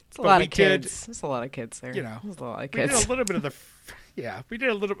 It's a lot of kids. There's a lot of kids there. You know, there's a lot of kids. We did a little bit of we did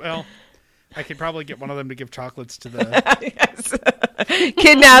a little. Well, I could probably get one of them to give chocolates to the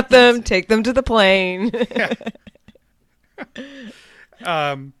kidnap them, take them to the plane.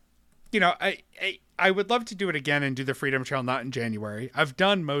 You know, I would love to do it again and do the Freedom Trail, not in January. I've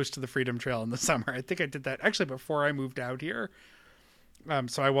done most of the Freedom Trail in the summer. I think I did that actually before I moved out here.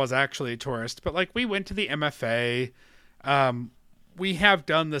 So I was actually a tourist, but like we went to the MFA. We have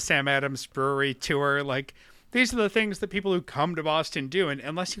done the Sam Adams Brewery tour. Like these are the things that people who come to Boston do. And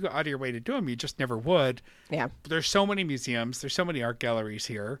unless you go out of your way to do them, you just never would. Yeah. There's so many museums. There's so many art galleries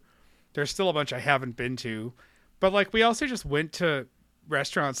here. There's still a bunch I haven't been to, but like we also just went to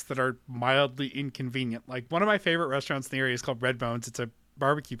restaurants that are mildly inconvenient. Like one of my favorite restaurants in the area is called Red Bones. It's a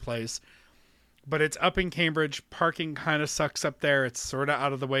barbecue place, but it's up in Cambridge. Parking kind of sucks up there. It's sort of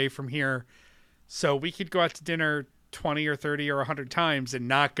out of the way from here. So we could go out to dinner 20 or 30 or 100 times and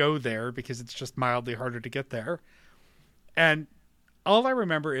not go there because it's just mildly harder to get there. And all I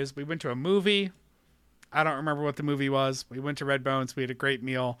remember is we went to a movie. I don't remember what the movie was. We went to Red Bones. We had a great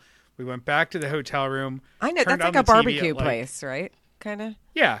meal. We went back to the hotel room. I know, that's like a barbecue place, right? Kind of.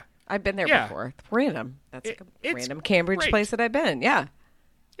 Yeah. I've been there before. Random. That's like a random Cambridge place that I've been. Yeah.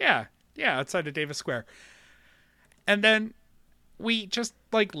 Yeah. Yeah. Outside of Davis Square. And then we just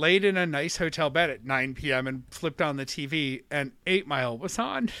like laid in a nice hotel bed at 9 p.m. and flipped on the TV and 8 Mile was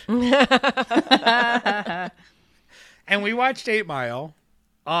on. And we watched 8 Mile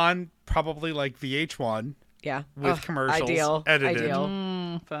on probably like VH1. Yeah. With commercials edited.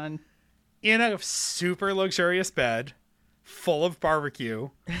 Ideal. Fun. In a super luxurious bed full of barbecue.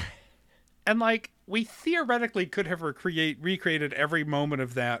 And like we theoretically could have recreated every moment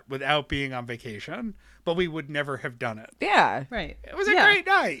of that without being on vacation, but we would never have done it. Yeah. Right. It was a great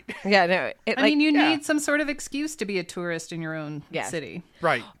night. Yeah, no. I mean, you need some sort of excuse to be a tourist in your own city.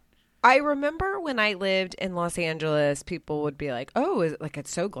 Right. I remember when I lived in Los Angeles, people would be like, "Oh,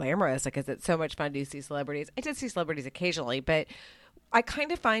 it's so glamorous. Like, is it so much fun to see celebrities?" I did see celebrities occasionally, but I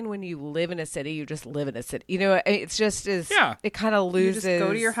kind of find when you live in a city, you just live in a city. You know, it's just it kind of loses. You just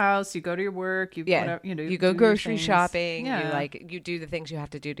go to your house, you go to your work, you go grocery shopping, you do the things you have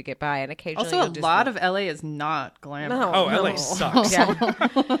to do to get by, and occasionally also a lot of LA is not glamorous. LA sucks.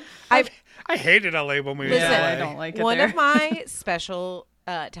 I hated LA when we were in LA. I don't like it. One of my special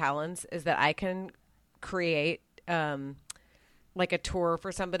talents is that I can create like a tour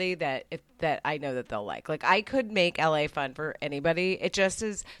for somebody that I know that they'll like. Like I could make LA fun for anybody. It just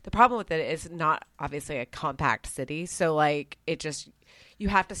is, the problem with it is not obviously a compact city. So like you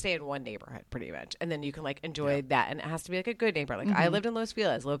have to stay in one neighborhood pretty much. And then you can like enjoy that. And it has to be like a good neighborhood. Like I lived in Los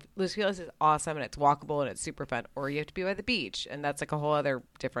Feliz. Los Feliz is awesome and it's walkable and it's super fun. Or you have to be by the beach. And that's like a whole other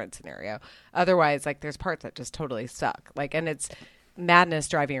different scenario. Otherwise, like there's parts that just totally suck. Like, and it's madness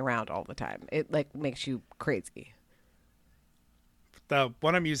driving around all the time. It like makes you crazy. The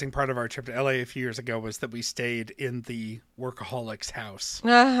one amusing part of our trip to LA a few years ago was that we stayed in the workaholics house.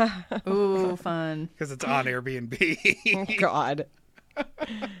 Ooh, fun. Because it's on Airbnb. Oh, God.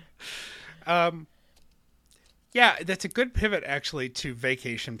 Yeah, that's a good pivot actually to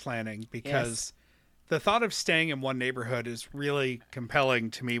vacation planning because the thought of staying in one neighborhood is really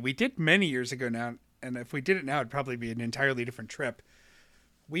compelling to me. We did many years ago now, and if we did it now, it'd probably be an entirely different trip.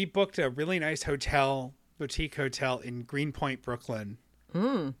 We booked a really nice boutique hotel in Greenpoint, Brooklyn.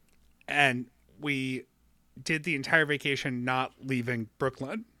 And we did the entire vacation not leaving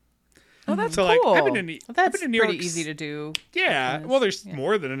Brooklyn. Oh, that's so cool. Like, I've been in New pretty York, easy to do. Yeah. Well, there's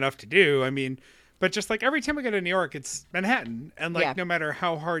more than enough to do. I mean, but just like every time we go to New York, it's Manhattan. And like, no matter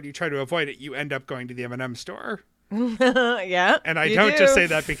how hard you try to avoid it, you end up going to the M&M store. Yeah. And I don't just say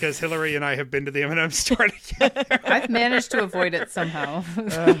that because Hillary and I have been to the M&M store together. I've managed to avoid it somehow.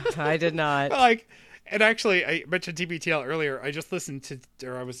 I did not. And actually, I mentioned TBTL earlier. I just listened to,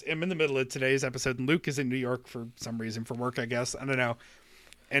 I'm in the middle of today's episode, and Luke is in New York for some reason, for work, I guess. I don't know.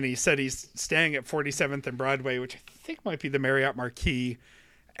 And he said he's staying at 47th and Broadway, which I think might be the Marriott Marquis.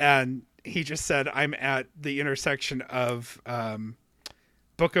 And he just said, I'm at the intersection of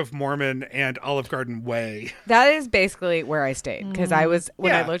Book of Mormon and Olive Garden Way. That is basically where I stayed. Because I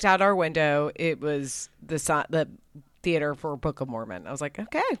looked out our window, it was the theater for Book of Mormon. I was like,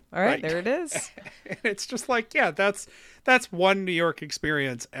 okay, all right. There it is. It's just like, yeah, that's one New York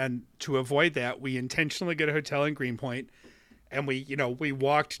experience. And to avoid that, we intentionally get a hotel in Greenpoint, and we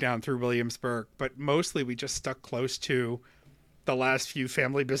walked down through Williamsburg, but mostly we just stuck close to the last few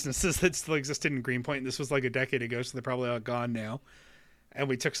family businesses that still existed in Greenpoint. And this was like a decade ago, so they're probably all gone now. And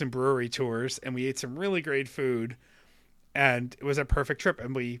we took some brewery tours, and we ate some really great food. And it was a perfect trip.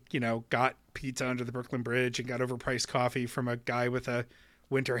 And we, got pizza under the Brooklyn Bridge and got overpriced coffee from a guy with a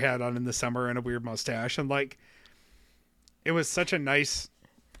winter hat on in the summer and a weird mustache. And it was such a nice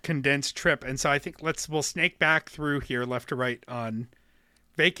condensed trip. And so I think we'll snake back through here left to right on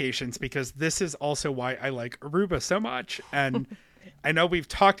vacations, because this is also why I like Aruba so much. And I know we've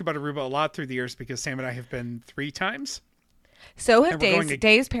talked about Aruba a lot through the years because Sam and I have been 3 times. So have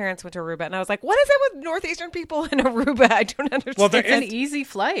Dave's parents went to Aruba, and I was like, what is it with Northeastern people in Aruba? I don't understand. Well, it's an easy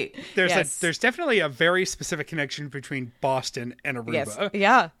flight. There's definitely a very specific connection between Boston and Aruba. Yes.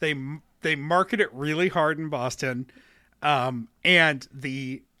 Yeah. They market it really hard in Boston. And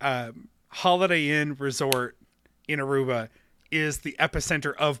the Holiday Inn Resort in Aruba is the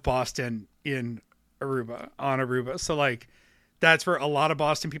epicenter of Boston on Aruba. So that's where a lot of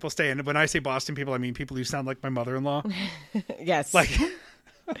Boston people stay. And when I say Boston people, I mean people who sound like my mother-in-law. Yes.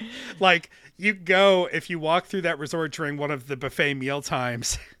 You go, if you walk through that resort during one of the buffet meal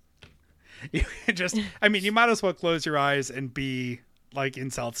times, you might as well close your eyes and be in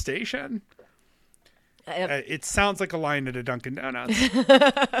South Station. It sounds like a line at a Dunkin' Donuts.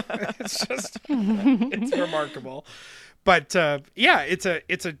 It's remarkable. But it's a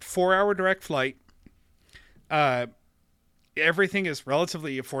 4-hour direct flight. Everything is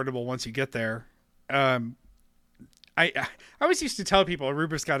relatively affordable once you get there. I always used to tell people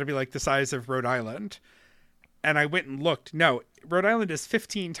Aruba's got to be the size of Rhode Island. And I went and looked. No, Rhode Island is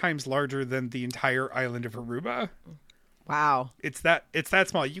 15 times larger than the entire island of Aruba. Wow. It's that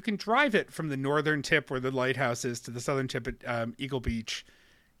small. You can drive it from the northern tip where the lighthouse is to the southern tip at Eagle Beach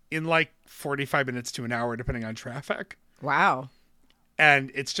in 45 minutes to an hour, depending on traffic. Wow.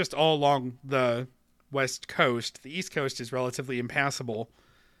 And it's just all along the west coast. The east coast is relatively impassable.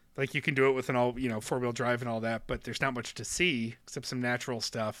 You can do it with an all, 4-wheel drive and all that, but there's not much to see except some natural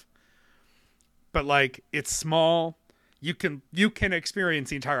stuff. But it's small. You can experience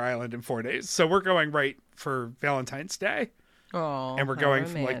the entire island in 4 days. So we're going right for Valentine's Day. Oh, and we're going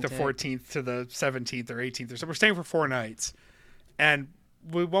from the 14th to the 17th or 18th or so. We're staying for 4 nights. And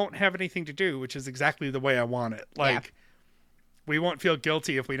we won't have anything to do, which is exactly the way I want it. We won't feel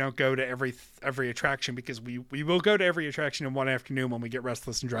guilty if we don't go to every attraction, because we will go to every attraction in one afternoon when we get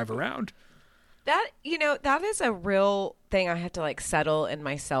restless and drive around. That, that is a real thing I had to settle in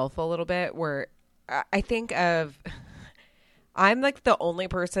myself a little bit, where I think of, I'm the only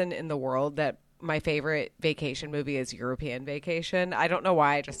person in the world that my favorite vacation movie is European Vacation. I don't know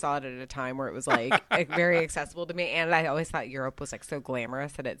why. I just saw it at a time where it was very accessible to me. And I always thought Europe was so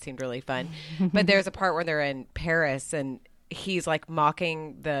glamorous that it seemed really fun. But there's a part where they're in Paris and he's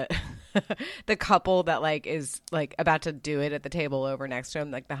mocking the the couple that is about to do it at the table over next to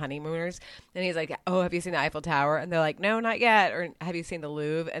him, the honeymooners. And he's like, oh, have you seen the Eiffel Tower? And they're like, no, not yet. Or have you seen the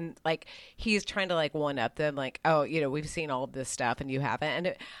Louvre? And he's trying to one up them, oh, we've seen all of this stuff and you haven't.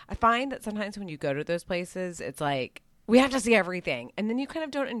 And I find that sometimes when you go to those places, it's we have to see everything. And then you kind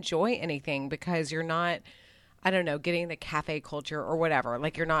of don't enjoy anything because you're not, I don't know, getting the cafe culture or whatever.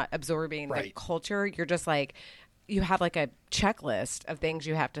 You're not absorbing the culture. You're just you have a checklist of things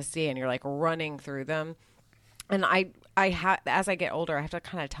you have to see and you're running through them. And as I get older, I have to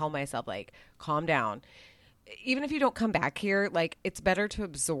kind of tell myself calm down. Even if you don't come back here, it's better to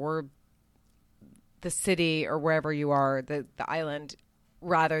absorb the city or wherever you are, the island,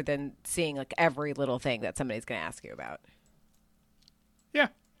 rather than seeing every little thing that somebody's going to ask you about. Yeah.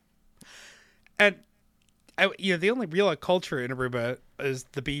 And the only real culture in Aruba is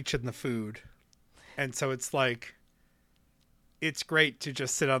the beach and the food. And so it's it's great to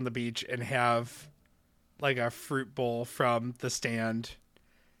just sit on the beach and have a fruit bowl from the stand.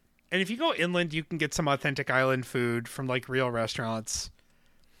 And if you go inland, you can get some authentic island food from real restaurants.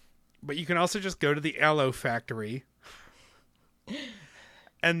 But you can also just go to the aloe factory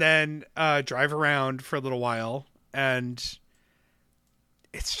and then drive around for a little while. And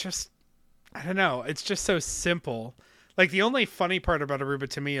it's just, I don't know, it's just so simple. The only funny part about Aruba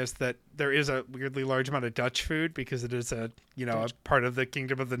to me is that there is a weirdly large amount of Dutch food because it is a part of the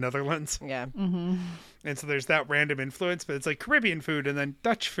Kingdom of the Netherlands. Yeah. Mm-hmm. And so there's that random influence, but it's Caribbean food and then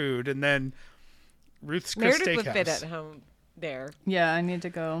Dutch food and then Ruth's Chris Steakhouse. Meredith would fit at home there. Yeah, I need to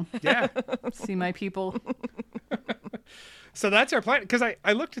go. Yeah. See my people. So that's our plan. Because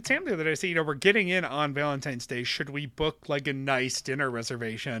I looked at Sam the other day. I said, we're getting in on Valentine's Day. Should we book like a nice dinner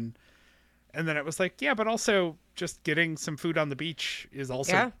reservation? And then it was like, yeah, but also just getting some food on the beach is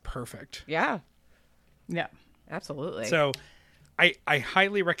also perfect. Yeah. Yeah. Absolutely. So I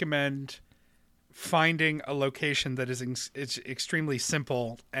highly recommend finding a location that is it's extremely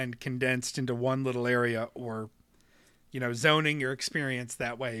simple and condensed into one little area, or, zoning your experience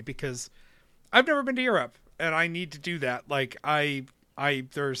that way, because I've never been to Europe and I need to do that. Like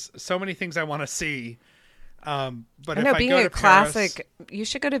there's so many things I want to see. But if I go to classic, you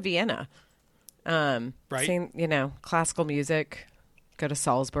should go to Vienna. Right. Sing, classical music, go to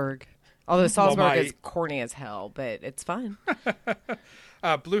Salzburg. Although Salzburg is corny as hell, but it's fun.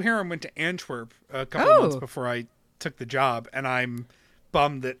 Blue Heron went to Antwerp a couple of months before I took the job, and I'm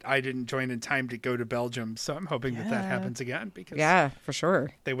bummed that I didn't join in time to go to Belgium. So I'm hoping that happens again, because for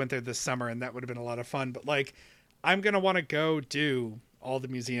sure. They went there this summer, and that would have been a lot of fun. But I'm going to want to go do all the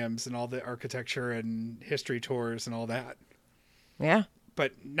museums and all the architecture and history tours and all that. Yeah.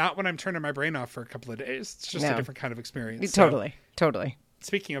 But not when I'm turning my brain off for a couple of days. It's just a different kind of experience. Totally.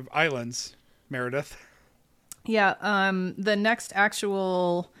 Speaking of islands, Meredith. Yeah, the next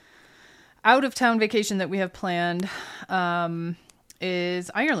actual out-of-town vacation that we have planned is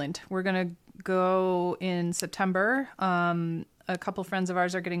Ireland. We're going to go in September. A couple friends of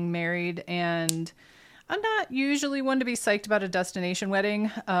ours are getting married, and I'm not usually one to be psyched about a destination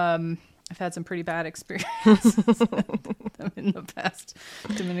wedding. I've had some pretty bad experiences in the past.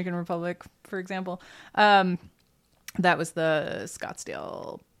 Dominican Republic, for example. That was the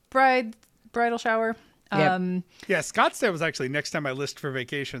Scottsdale bridal shower. Yep. Yeah, Scottsdale was actually next time I list for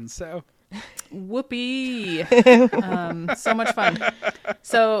vacations. So, whoopee! So much fun.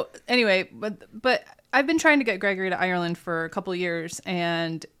 So anyway, but I've been trying to get Gregory to Ireland for a couple years,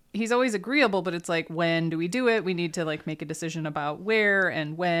 and he's always agreeable. But it's like, when do we do it? We need to make a decision about where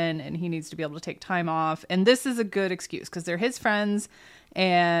and when, and he needs to be able to take time off. And this is a good excuse because they're his friends,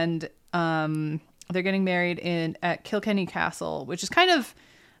 and they're getting married at Kilkenny Castle, which is kind of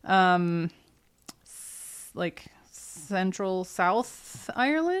central South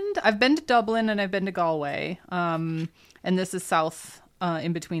Ireland. I've been to Dublin and I've been to Galway, and this is south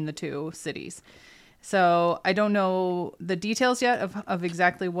in between the two cities. So I don't know the details yet of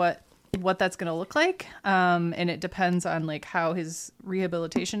exactly what that's going to look like, and it depends on how his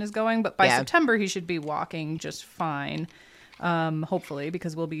rehabilitation is going. But by September he should be walking just fine, hopefully,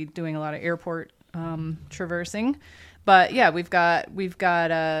 because we'll be doing a lot of airport traversing. But yeah, we've got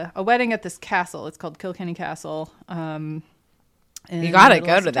a wedding at this castle. It's called Kilkenny Castle. You got to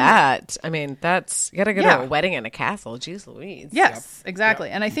go to that. I mean, you got to go to a wedding in a castle. Jeez Louise. Yes, exactly.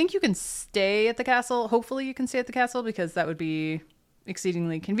 Yep. And I think you can stay at the castle. Hopefully you can stay at the castle, because that would be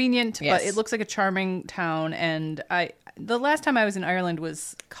exceedingly convenient. Yes. But it looks like a charming town. And the last time I was in Ireland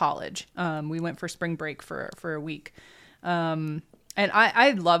was college. We went for spring break for a week. And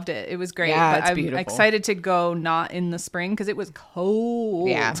I loved it. It was great. Yeah, but it's I'm beautiful. Excited to go not in the spring because it was cold.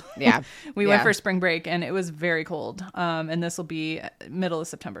 Yeah. We went for spring break and it was very cold. And this will be middle of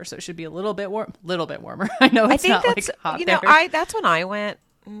September, so it should be a little bit warmer. I know it's not hot there. That's when I went.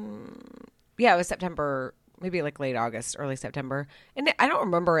 It was September, maybe late August, early September, and I don't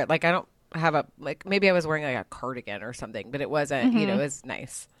remember it. I don't have maybe I was wearing a cardigan or something, but it wasn't. It was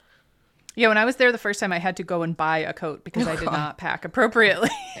nice. Yeah, when I was there the first time, I had to go and buy a coat because I did not pack appropriately.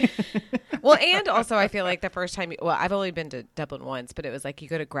 Well, and also I feel like the first time, I've only been to Dublin once, but it was you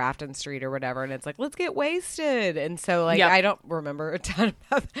go to Grafton Street or whatever, and it's let's get wasted. And so I don't remember a ton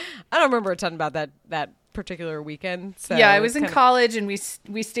about that particular weekend. So yeah, I was in college and we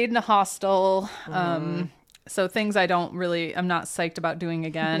stayed in a hostel. So things I'm not psyched about doing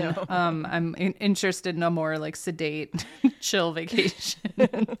again. No. I'm interested in a more sedate, chill vacation.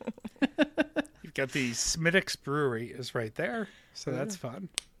 You've got the Smittix Brewery is right there, so that's fun.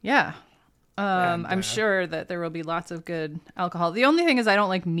 Yeah. I'm sure that there will be lots of good alcohol. The only thing is I don't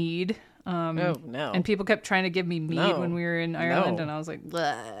like mead. No. And people kept trying to give me mead when we were in Ireland, and I was like,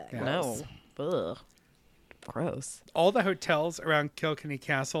 bleh. Yeah. No. Ugh. Gross. All the hotels around Kilkenny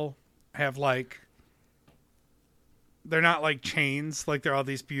Castle have they're not chains. They're all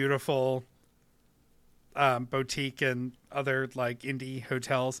these beautiful boutique and other indie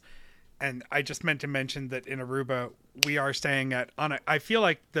hotels. And I just meant to mention that in Aruba we are staying I feel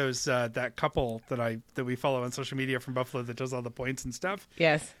like those that couple that we follow on social media from Buffalo that does all the points and stuff.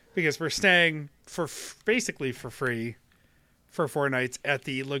 Yes. Because we're staying basically for free for 4 nights at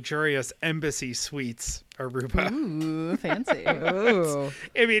the luxurious Embassy Suites Aruba. Ooh, fancy. Ooh.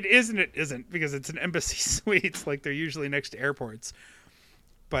 I mean, isn't because it's an Embassy Suites. They're usually next to airports.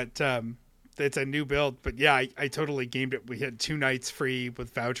 But it's a new build, but yeah, I totally gamed it. We had 2 nights free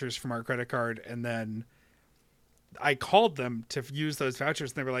with vouchers from our credit card, and then I called them to use those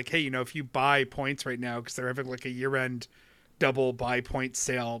vouchers, and they were like, hey, if you buy points right now, because they're having like a year-end double buy point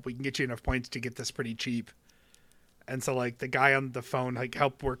sale, we can get you enough points to get this pretty cheap. And so like the guy on the phone like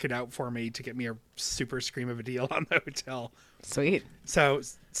helped work it out for me to get me a super scream of a deal on the hotel. Sweet. So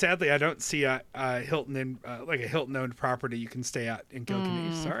sadly, I don't see a Hilton in like a Hilton owned property you can stay at in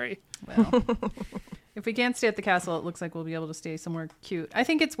Kilkenny. Sorry. Well, if we can't stay at the castle, it looks like we'll be able to stay somewhere cute. I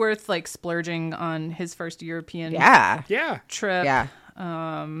think it's worth like splurging on his first European trip. Yeah.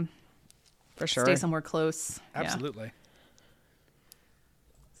 For sure. Stay somewhere close. Absolutely. Yeah.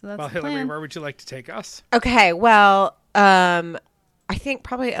 So that's well, Hillary, where would you like to take us? Okay. Well, I think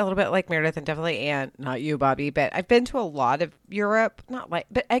probably a little bit like Meredith and definitely Anne, not you, Bobby, but I've been to a lot of Europe.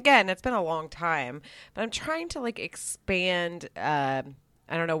 But again, it's been a long time. But I'm trying to like expand. I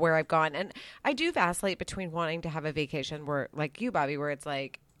don't know where I've gone, and I do vacillate between wanting to have a vacation where, like you, Bobby, where it's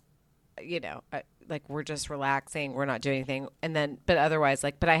like, like we're just relaxing, we're not doing anything, and then, but otherwise,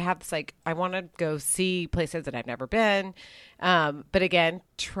 like, but I have this like, I want to go see places that I've never been, but again,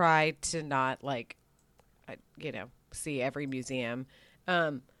 try to not like, see every museum.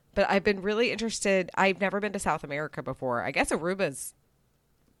 But I've been really interested. I've never been to South America before. I guess Aruba's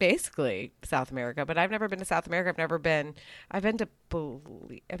basically South America, but I've never been to South America. I've been to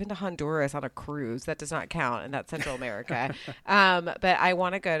Honduras on a cruise. That does not count, and that's Central America. But I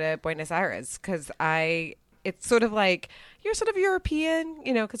want to go to Buenos Aires because it's sort of like, you're sort of European,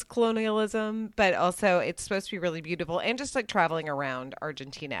 because colonialism, but also it's supposed to be really beautiful, and just like traveling around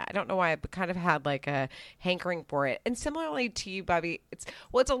Argentina. I don't know why, I've kind of had like a hankering for it. And similarly to you, Bobby, it's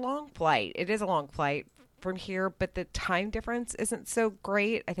a long flight. It is a long flight from here, but the time difference isn't so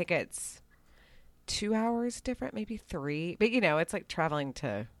great. I think it's 2 hours different, maybe 3. But it's like traveling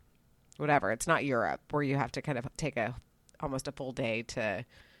to whatever. It's not Europe where you have to kind of take almost a full day to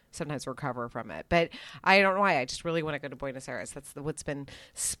sometimes recover from it. But I don't know why. I just really want to go to Buenos Aires. That's what's been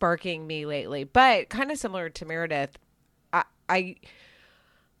sparking me lately. But kind of similar to Meredith, I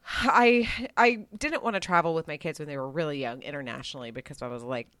didn't want to travel with my kids when they were really young internationally because I was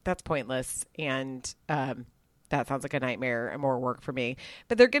like, that's pointless. And that sounds like a nightmare and more work for me.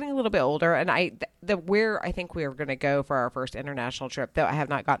 But they're getting a little bit older. And where I think we are going to go for our first international trip, though I have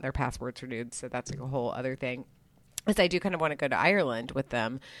not gotten their passports renewed, so that's like a whole other thing, is I do kind of want to go to Ireland with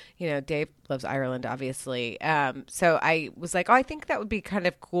them. Dave loves Ireland, obviously. So I was like, I think that would be kind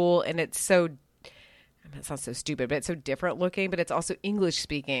of cool. And it's so, it sounds so stupid, but it's so different looking, but it's also English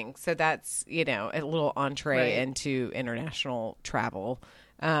speaking. So that's, a little entree into international travel.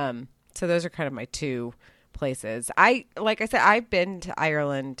 So those are kind of my 2 places. Like I said, I've been to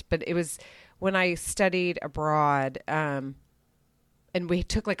Ireland, but it was when I studied abroad, and we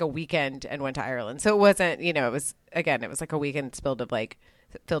took like a weekend and went to Ireland. So it wasn't, it was like a weekend filled with like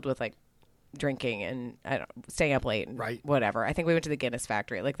drinking and staying up late and whatever. I think we went to the Guinness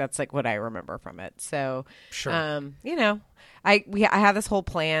factory. Like that's like what I remember from it. So, sure. I have this whole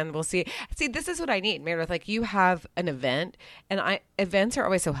plan. We'll see. See, this is what I need, Meredith. Like you have an event, and events are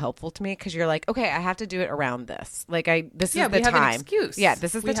always so helpful to me because you're like, okay, I have to do it around this. Like this is the time. We have an excuse. Yeah,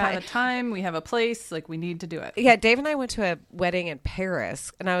 this is the time. We have a time. We have a place. Like we need to do it. Yeah, Dave and I went to a wedding in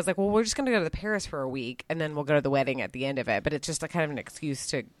Paris, and I was like, well, we're just going to go to Paris for a week, and then we'll go to the wedding at the end of it. But it's just a kind of an excuse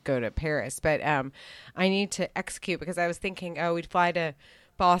to go to Paris. But I need to execute because I was thinking, we'd fly to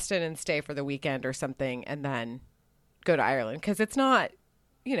Boston and stay for the weekend or something, and then go to Ireland because it's not,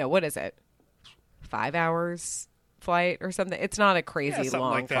 what is it? 5 hours flight or something. It's not a crazy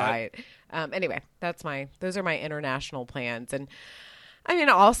long like flight. Anyway, those are my international plans. And I mean,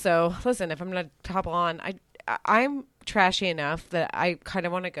 also listen, if I'm going to hop on, I'm trashy enough that I kind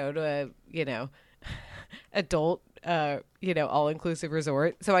of want to go to adult, all-inclusive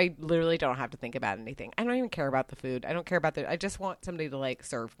resort. So I literally don't have to think about anything. I don't even care about the food. I don't care about I just want somebody to like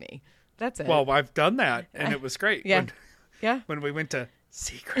serve me. That's it. Well, I've done that, and it was great. Yeah. When we went to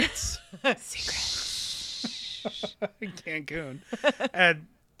Secrets. In Cancun. And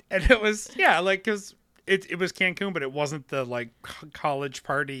it was, because it was Cancun, but it wasn't the, like, college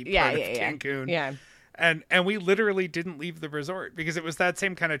party part of Cancun. Yeah. And we literally didn't leave the resort because it was that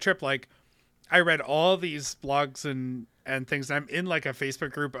same kind of trip. Like, I read all these blogs and things, and I'm in, like, a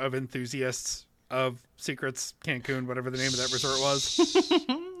Facebook group of enthusiasts of Secrets Cancun, whatever the name of that resort was.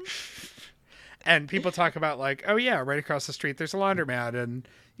 And people talk about like, oh yeah, right across the street there's a laundromat, and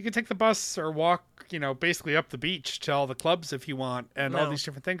you can take the bus or walk, basically up the beach to all the clubs if you want, and all these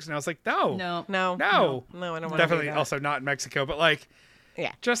different things. And I was like, no, I don't want to definitely do that. Also not in Mexico, but like,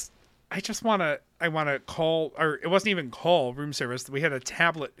 yeah, just I want to call, or it wasn't even call room service. We had a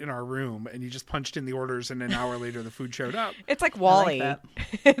tablet in our room, and you just punched in the orders, and an hour later the food showed up. It's like Wall-E. Like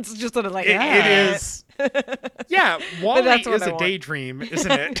It's just sort of like, It is. Yeah, Wall-E is a daydream,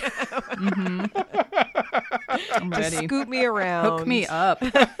 isn't it? Mm-hmm. I'm ready. Just scoop me around. Hook me up.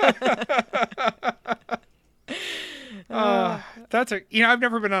 That's I've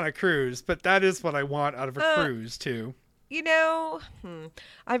never been on a cruise, but that is what I want out of a cruise too.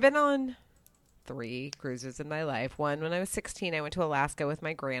 I've been on 3 cruises in my life. One, when I was 16, I went to Alaska with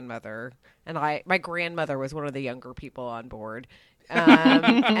my grandmother, and my grandmother was one of the younger people on board.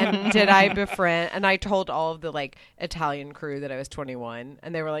 And did I befriend? And I told all of the like Italian crew that I was 21,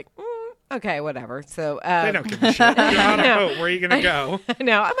 and they were like, okay, whatever. So they don't give a shit. You're on a boat. Where are you gonna go?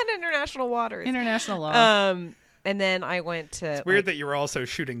 No, I'm in international waters. International law. And then I went to... It's weird that you were also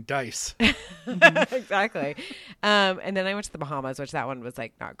shooting dice. Exactly. And then I went to the Bahamas, which that one was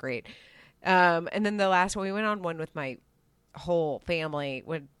like not great. And then the last one, we went on one with my whole family.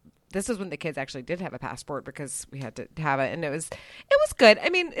 This was when the kids actually did have a passport because we had to have it. And it was good.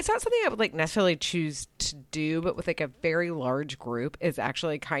 I mean, it's not something I would like necessarily choose to do, but with like a very large group is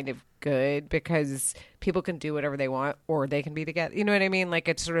actually kind of good because people can do whatever they want or they can be together. You know what I mean? Like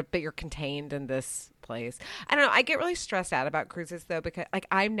it's sort of, but you're contained in this place. I don't know. I get really stressed out about cruises though, because like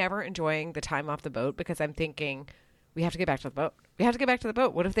I'm never enjoying the time off the boat because I'm thinking we have to get back to the boat. We have to get back to the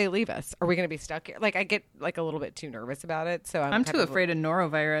boat. What if they leave us? Are we going to be stuck here? Like I get like a little bit too nervous about it. So I'm too afraid of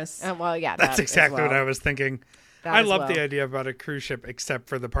norovirus. Well, yeah, that's exactly what I was thinking. I love the idea about a cruise ship, except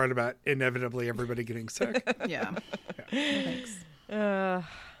for the part about inevitably everybody getting sick. Yeah. Thanks.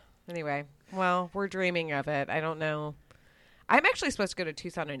 Anyway, well, we're dreaming of it. I don't know. I'm actually supposed to go to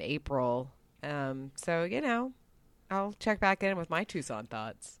Tucson in April. So, I'll check back in with my Tucson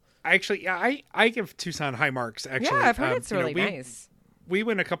thoughts. Actually, yeah, I give Tucson high marks, actually. Yeah, I've heard it's really nice. We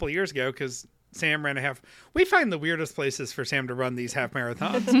went a couple of years ago because Sam ran a half. We find the weirdest places for Sam to run these half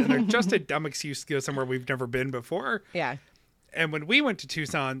marathons, and they're just a dumb excuse to go somewhere we've never been before. Yeah. And when we went to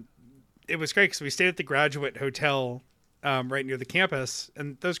Tucson, it was great because we stayed at the Graduate Hotel right near the campus,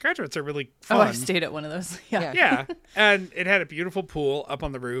 and those graduates are really fun. Oh, I stayed at one of those. Yeah. Yeah. And it had a beautiful pool up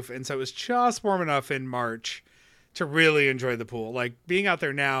on the roof, and so it was just warm enough in March to really enjoy the pool. Like being out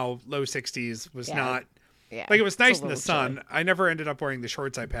there now, low 60s was not... Yeah, like it was nice in the sun. Chilly. I never ended up wearing the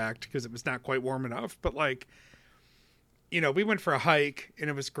shorts I packed because it was not quite warm enough. But like, we went for a hike and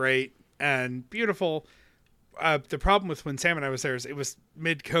it was great and beautiful. The problem with when Sam and I was there is it was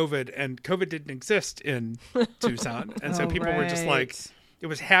mid-COVID and COVID didn't exist in Tucson. And so people were just like, it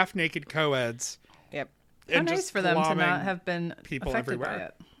was half naked co-eds. Yep. And how nice for them to not have been people everywhere. By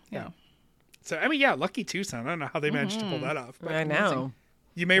it. Yeah. So, I mean, yeah, lucky Tucson. I don't know how they managed to pull that off. But I know.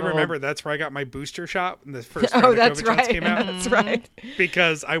 You may remember that's where I got my booster shot when the first round of COVID shots came out. That's right.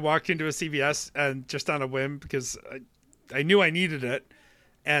 Because I walked into a CVS and just on a whim because I knew I needed it,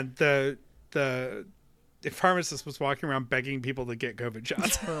 and the pharmacist was walking around begging people to get COVID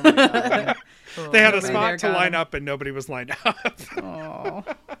shots. Oh my God. They had a spot to line up and nobody was lined up. Oh.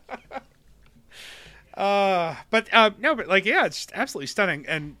 But like yeah, it's just absolutely stunning.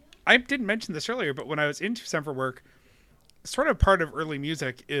 And I didn't mention this earlier, but when I was in Tucson for work, sort of part of early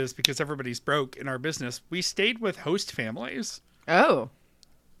music is because everybody's broke in our business. We stayed with host families. Oh.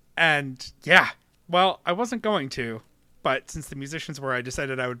 And yeah, well, I wasn't going to, but since the musicians were, I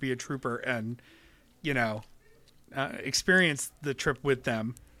decided I would be a trooper and, experience the trip with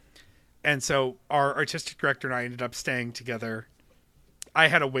them. And so our artistic director and I ended up staying together. I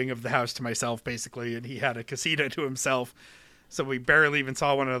had a wing of the house to myself, basically, and he had a casita to himself. So we barely even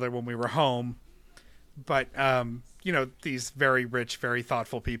saw one another when we were home. But, these very rich, very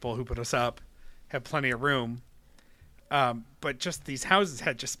thoughtful people who put us up had plenty of room. But just these houses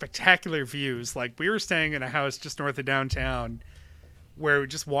had just spectacular views. Like we were staying in a house just north of downtown where we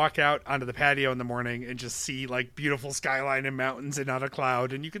just walk out onto the patio in the morning and just see like beautiful skyline and mountains and not a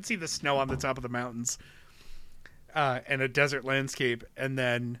cloud. And you can see the snow on the top of the mountains and a desert landscape. And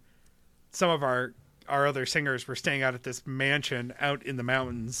then some of our other singers were staying out at this mansion out in the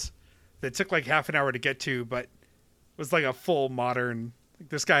mountains that took like half an hour to get to, but was like a full modern.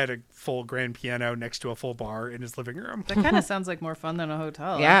 This guy had a full grand piano next to a full bar in his living room. That kind of sounds like more fun than a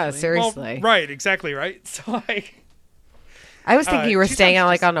hotel. Yeah, actually. seriously. Well, right, exactly right. So like, I was thinking you were staying out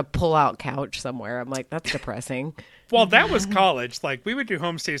like on a pull-out couch somewhere. I'm like, that's depressing. Well, that was college. Like we would do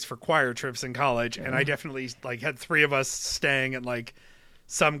homestays for choir trips in college, and I definitely like had 3 of us staying at like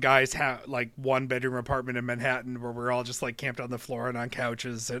some guy's like 1-bedroom apartment in Manhattan where we're all just like camped on the floor and on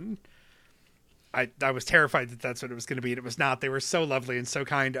couches and. I was terrified that that's what it was going to be. And it was not. They were so lovely and so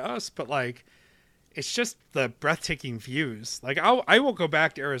kind to us. But like, it's just the breathtaking views. Like I will go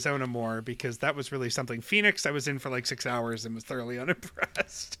back to Arizona more because that was really something. Phoenix, I was in for like 6 hours and was thoroughly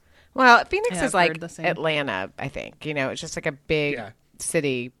unimpressed. Well, Phoenix is I've like heard the same. Atlanta, I think. It's just like a big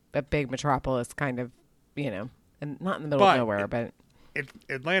city, a big metropolis kind of, and not in the middle of nowhere, but...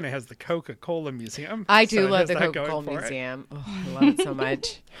 Atlanta has the Coca-Cola Museum. I do love the Coca-Cola Museum. Oh, I love it so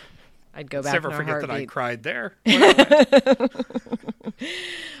much. I'd go back. Never forget that I cried there.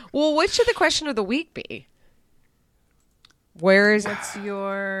 Well, what should the question of the week be? What's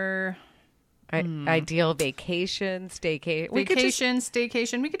your ideal vacation, staycation?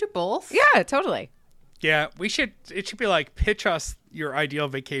 Staycation. We could do both. Yeah, totally. Yeah, it should be like pitch us your ideal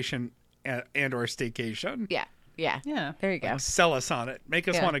vacation and or staycation. Yeah. There you go. Like, sell us on it. Make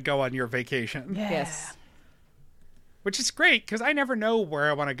us want to go on your vacation. Yeah. Yes. Which is great because I never know where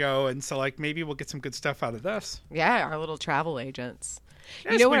I want to go, and so like maybe we'll get some good stuff out of this. Yeah, our little travel agents.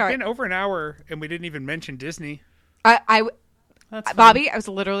 Yes, we've been over an hour and we didn't even mention Disney. That's Bobby, I was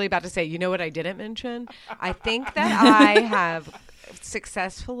literally about to say, you know what I didn't mention? I think that I have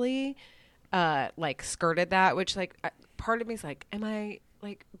successfully skirted that, which part of me is like, am I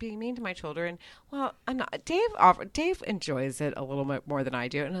like being mean to my children? Well, I'm not. Dave enjoys it a little bit more than I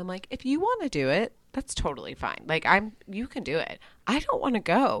do, and I'm like, if you want to do it, that's totally fine. Like you can do it. I don't want to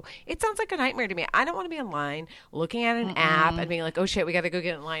go. It sounds like a nightmare to me. I don't want to be in line looking at an app and being like, oh shit, we got to go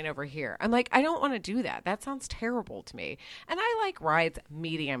get in line over here. I'm like, I don't want to do that. That sounds terrible to me. And I like rides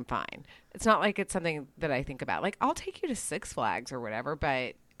medium fine. It's not like it's something that I think about. Like I'll take you to Six Flags or whatever,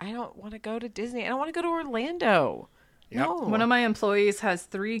 but I don't want to go to Disney. I don't want to go to Orlando. Yep. No. One of my employees has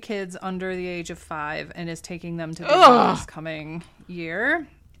 3 kids under the age of 5 and is taking them to Disney this coming year.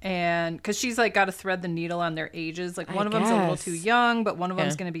 And because she's like got to thread the needle on their ages. Like one of them's a little too young, but one of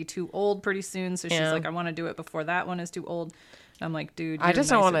them's going to be too old pretty soon. So she's like, I want to do it before that one is too old. And I'm like, dude, I just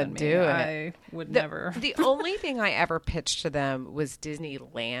don't want to do it. I would never. The only thing I ever pitched to them was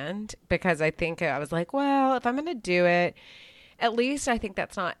Disneyland because I think I was like, well, if I'm going to do it, at least I think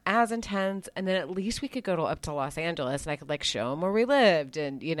that's not as intense. And then at least we could go up to Los Angeles and I could like show them where we lived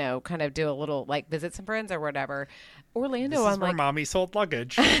and, kind of do a little like visit some friends or whatever. Orlando, this is I'm where like, mommy sold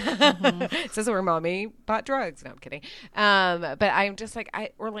luggage. This is where mommy bought drugs. No, I'm kidding. But I'm just like,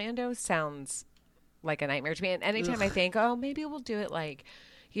 Orlando sounds like a nightmare to me. And anytime I think, oh, maybe we'll do it like,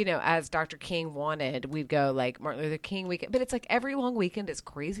 as Dr. King wanted, we'd go like Martin Luther King weekend. But it's like every long weekend is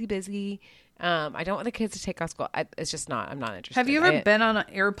crazy busy. I don't want the kids to take off school. It's just not. I'm not interested. Have you ever been on an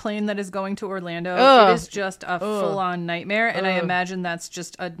airplane that is going to Orlando? It is just a full-on nightmare, and I imagine that's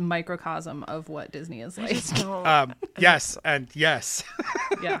just a microcosm of what Disney is like. Yes, and yes.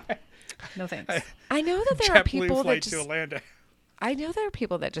 Yeah. No thanks. I know that there are JetBlue people flight that to Orlando. I know there are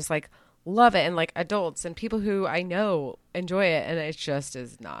people that just like love it, and like adults and people who I know enjoy it, and it just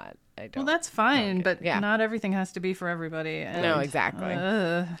is not. Well, that's fine, but not everything has to be for everybody. And, no, exactly.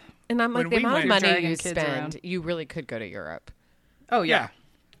 And I'm like, the amount of money you spend, you really could go to Europe. Oh, yeah.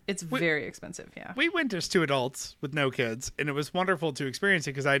 It's very expensive, yeah. We went as 2 adults with no kids, and it was wonderful to experience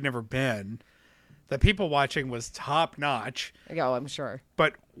it because I'd never been. The people watching was top notch. Oh, I'm sure.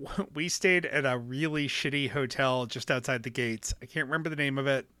 But we stayed at a really shitty hotel just outside the gates. I can't remember the name of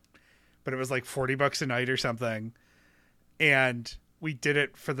it, but it was like $40 a night or something. And we did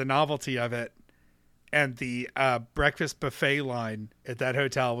it for the novelty of it. And the breakfast buffet line at that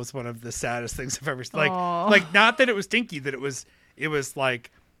hotel was one of the saddest things I've ever seen. Like not that it was stinky, that it was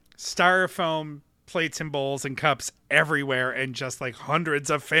like styrofoam plates and bowls and cups everywhere, and just like hundreds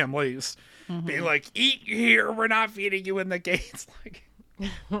of families being like, "Eat here, we're not feeding you in the gates," like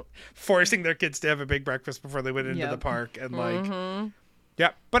forcing their kids to have a big breakfast before they went into the park, and like,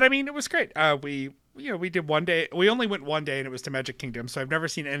 yeah. But I mean, it was great. We did one day. We only went one day, and it was to Magic Kingdom, so I've never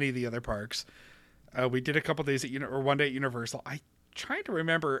seen any of the other parks. We did a couple days at one day at Universal. I tried to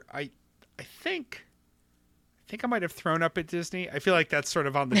remember. I think I might have thrown up at Disney. I feel like that's sort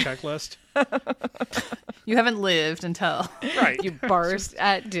of on the checklist. You haven't lived until right. You barfed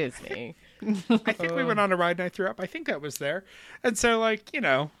at Disney. I think we went on a ride and I threw up. I think that was there. And so like,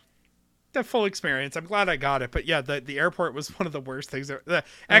 the full experience. I'm glad I got it. But yeah, the airport was one of the worst things.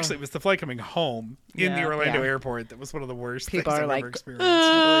 Actually, it was the flight coming home in the Orlando airport that was one of the worst People things are I've like, ever experienced.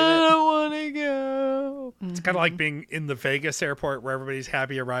 I don't want to go. It's kind of like being in the Vegas airport where everybody's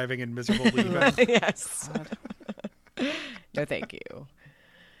happy arriving and miserable leaving. Yes. No, thank you.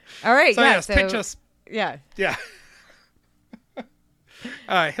 All right. So yeah. yes, pitch us. Yeah. Yeah.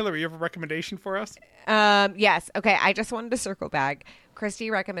 Hillary, you have a recommendation for us? Yes. Okay. I just wanted to circle back.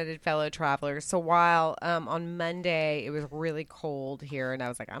 Christy recommended Fellow Travelers. So while on Monday it was really cold here, and I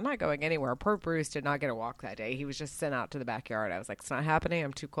was like, I'm not going anywhere. Poor Bruce did not get a walk that day. He was just sent out to the backyard. I was like, it's not happening.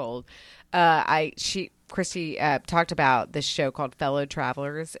 I'm too cold. Christy talked about this show called Fellow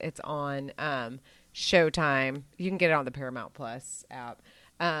Travelers. It's on Showtime. You can get it on the Paramount Plus app.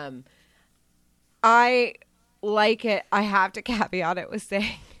 I like it. I have to caveat it with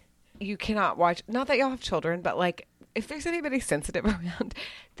saying you cannot watch, not that y'all have children, but like if there's anybody sensitive around,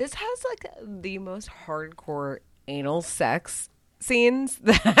 this has like the most hardcore anal sex scenes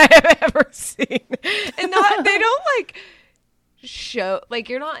that I've ever seen. And they don't like show, like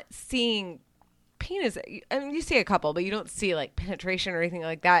you're not seeing penis. I mean, you see a couple, but you don't see like penetration or anything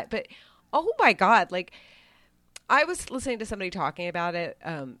like that. But oh my God, like I was listening to somebody talking about it,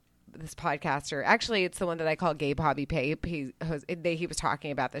 this podcaster, actually it's the one that I call Gay Bobby Pape. He was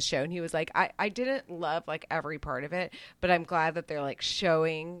talking about this show, and he was like, I didn't love like every part of it, but I'm glad that they're like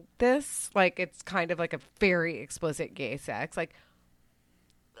showing this, like it's kind of like a very explicit gay sex, like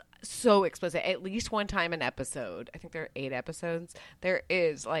so explicit. At least one time an episode, I think there are 8 episodes, there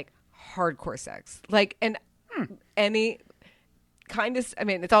is like hardcore sex, like, and any kind of, I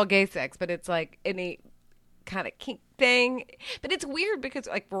mean it's all gay sex, but it's like any kind of kink thing. But it's weird because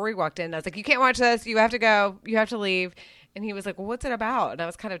like Rory walked in and I was like, you can't watch this, you have to go, you have to leave. And he was like, well, what's it about? And I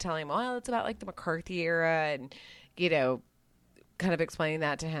was kind of telling him, well, it's about like the McCarthy era, and you know, kind of explaining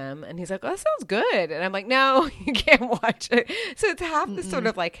that to him. And he's like, well, that sounds good. And I'm like, no, you can't watch it. So it's half this sort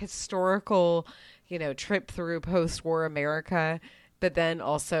of like historical, you know, trip through post-war America, but then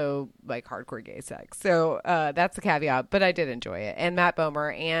also like hardcore gay sex. So that's the caveat, but I did enjoy it. And Matt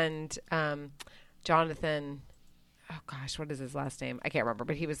Bomer and Jonathan, oh gosh, what is his last name? I can't remember,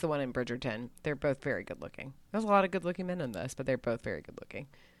 but he was the one in Bridgerton. They're both very good looking. There's a lot of good looking men in this, but they're both very good looking.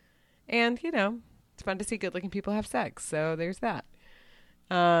 And, you know, it's fun to see good looking people have sex. So there's that.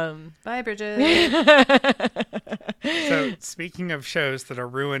 Bye, Bridget. So speaking of shows that are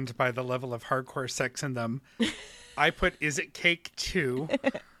ruined by the level of hardcore sex in them, I put Is It Cake 2?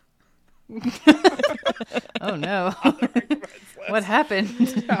 Oh, no. What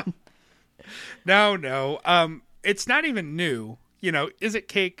happened? No. It's not even new. You know, Is It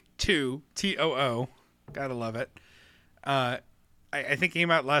Cake 2? TOO. Gotta love it. I think it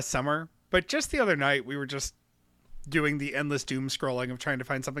came out last summer. But just the other night, we were just doing the endless doom scrolling of trying to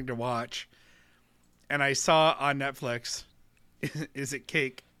find something to watch. And I saw on Netflix, Is It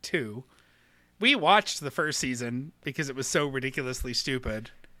Cake 2? We watched the first season because it was so ridiculously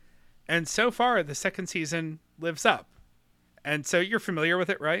stupid. And so far, the second season lives up. And so you're familiar with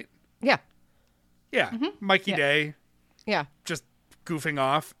it, right? Yeah. Yeah. Mm-hmm. Mikey Day. Yeah. Just goofing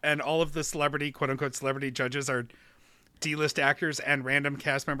off. And all of the celebrity, quote unquote, celebrity judges are D-list actors and random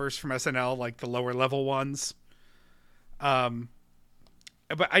cast members from SNL, like the lower level ones. But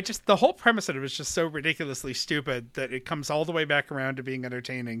the whole premise of it was just so ridiculously stupid that it comes all the way back around to being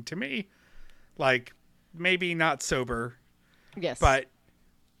entertaining to me. Like, maybe not sober. Yes. But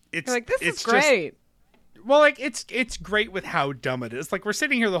it's like, this is great. Well, like, it's great with how dumb it is. Like, we're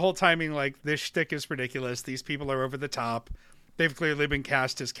sitting here the whole time being like, this shtick is ridiculous. These people are over the top. They've clearly been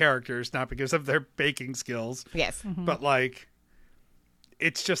cast as characters, not because of their baking skills. Yes. Mm-hmm. But, like,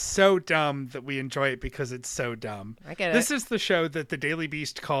 it's just so dumb that we enjoy it because it's so dumb. I get it. This is the show that the Daily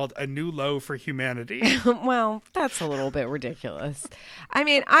Beast called a new low for humanity. Well, that's a little bit ridiculous. I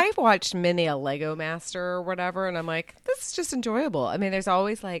mean, I've watched many a Lego Master or whatever, and I'm like, this is just enjoyable. I mean, there's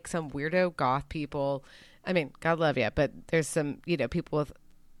always like some weirdo goth people. I mean, God love you, but there's some, you know, people with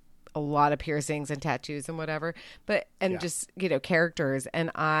a lot of piercings and tattoos and whatever, just, you know, characters,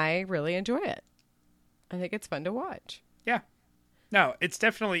 and I really enjoy it. I think it's fun to watch. Yeah. No, it's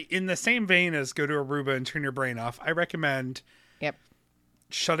definitely in the same vein as go to Aruba and turn your brain off. I recommend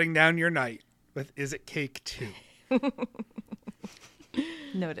shutting down your night with Is It Cake 2?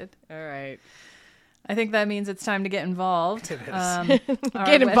 Noted. All right. I think that means it's time to get involved. It is.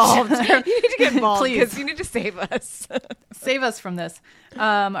 Get involved. You need to get involved because Please. you need to save us. Save us from this.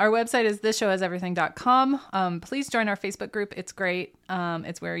 Our website is thisshowhaseverything.com. Please join our Facebook group. It's great.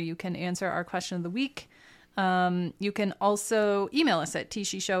 It's where you can answer our question of the week. You can also email us at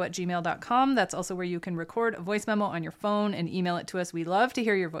tshishow@gmail.com. That's also where you can record a voice memo on your phone and email it to us. We love to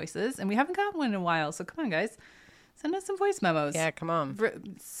hear your voices, and we haven't gotten one in a while. So come on, guys. Send us some voice memos. Yeah, come on.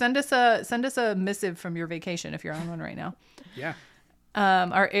 Send us a missive from your vacation if you're on one right now. Yeah.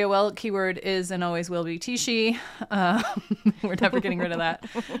 Our AOL keyword is and always will be Tishi. We're never getting rid of that.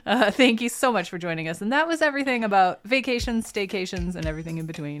 Thank you so much for joining us. And that was everything about vacations, staycations, and everything in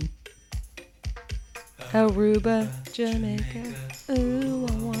between. Aruba, Jamaica. Ooh, I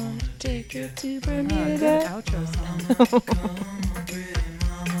wanna take you to Bermuda. Good outro song.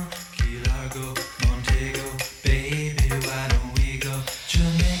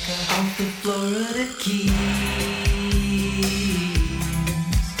 Off the Florida Keys,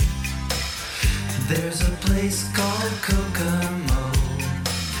 there's a place called Kokomo.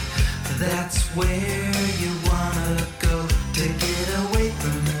 That's where you wanna go to get away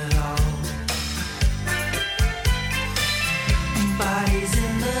from it all. Bodies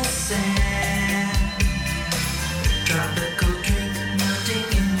in the sand, tropical drink melting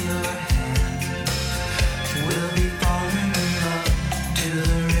in your hand. We'll be falling in love to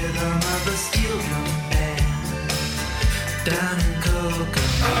the rhythm of a steel drum band. Down in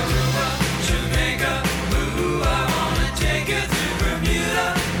Kokomo, Aruba, Jamaica, ooh, I wanna take you to Bermuda,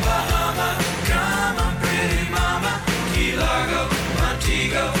 Bahama, come on, pretty mama, Key Largo,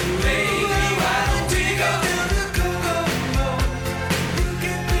 Montego, baby, why don't we go down to Kokomo? We'll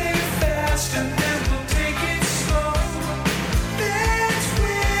get there fast and then we'll take it slow. That's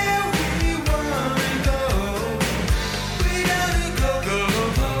where we wanna go. We gotta go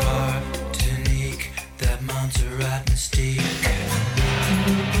Martinique, that Montserrat mystique.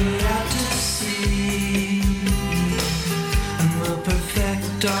 We'll put out to sea and we'll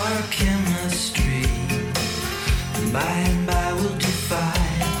perfect our chemistry. By and by we'll defy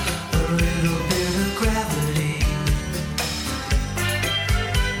a little bit of gravity.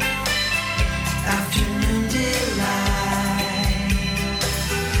 Afternoon delight,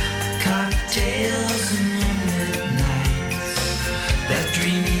 cocktails and moonlit nights. That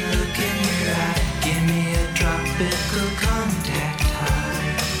dreamy look in your eye, give me a tropical contact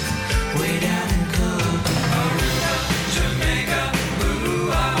high. Way down in Kokomo, Jamaica,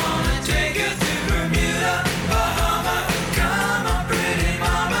 ooh, I wanna take you to Bermuda, Bahama, come on, pretty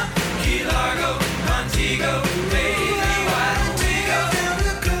mama, Key Largo, Montego, baby, why don't we go down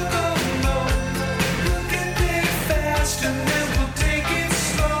to Kokomo? We'll get there fast and then we'll take it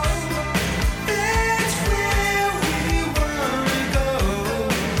slow. That's where we wanna go.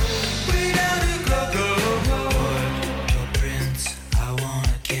 Way down to Kokomo. Port-au-Prince, I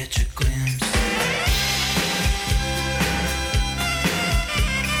wanna catch a glimpse.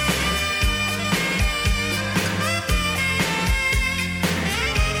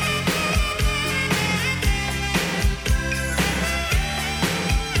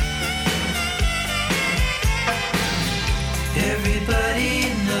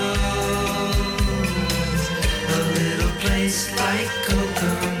 Everybody knows a little place like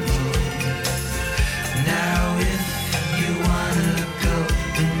Kokomo. Now if you wanna go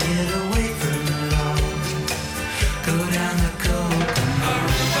and get away from it all, go down to Kokomo.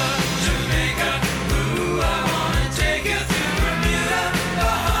 Aruba, Jamaica, ooh, I wanna take you to Bermuda,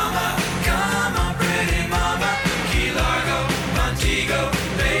 Bahama, come on, pretty mama, Key Largo, Montego,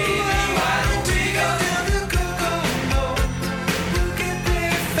 baby, why don't we go down to Kokomo? We'll get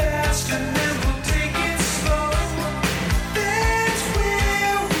there fast and then we'll take it slow. That's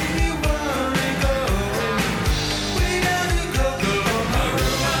where we wanna go. Way down to Kokomo.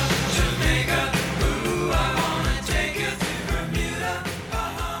 Aruba, Jamaica, ooh, I wanna take you to Bermuda,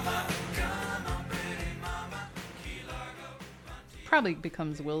 Bahama, come on, pretty mama, Key Largo, Montego. Probably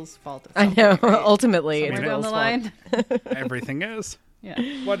becomes Will's fault. At I some know. point, right? Ultimately, it's Somewhere down Will's the fault. line. Everything is. Yeah.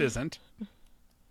 What isn't?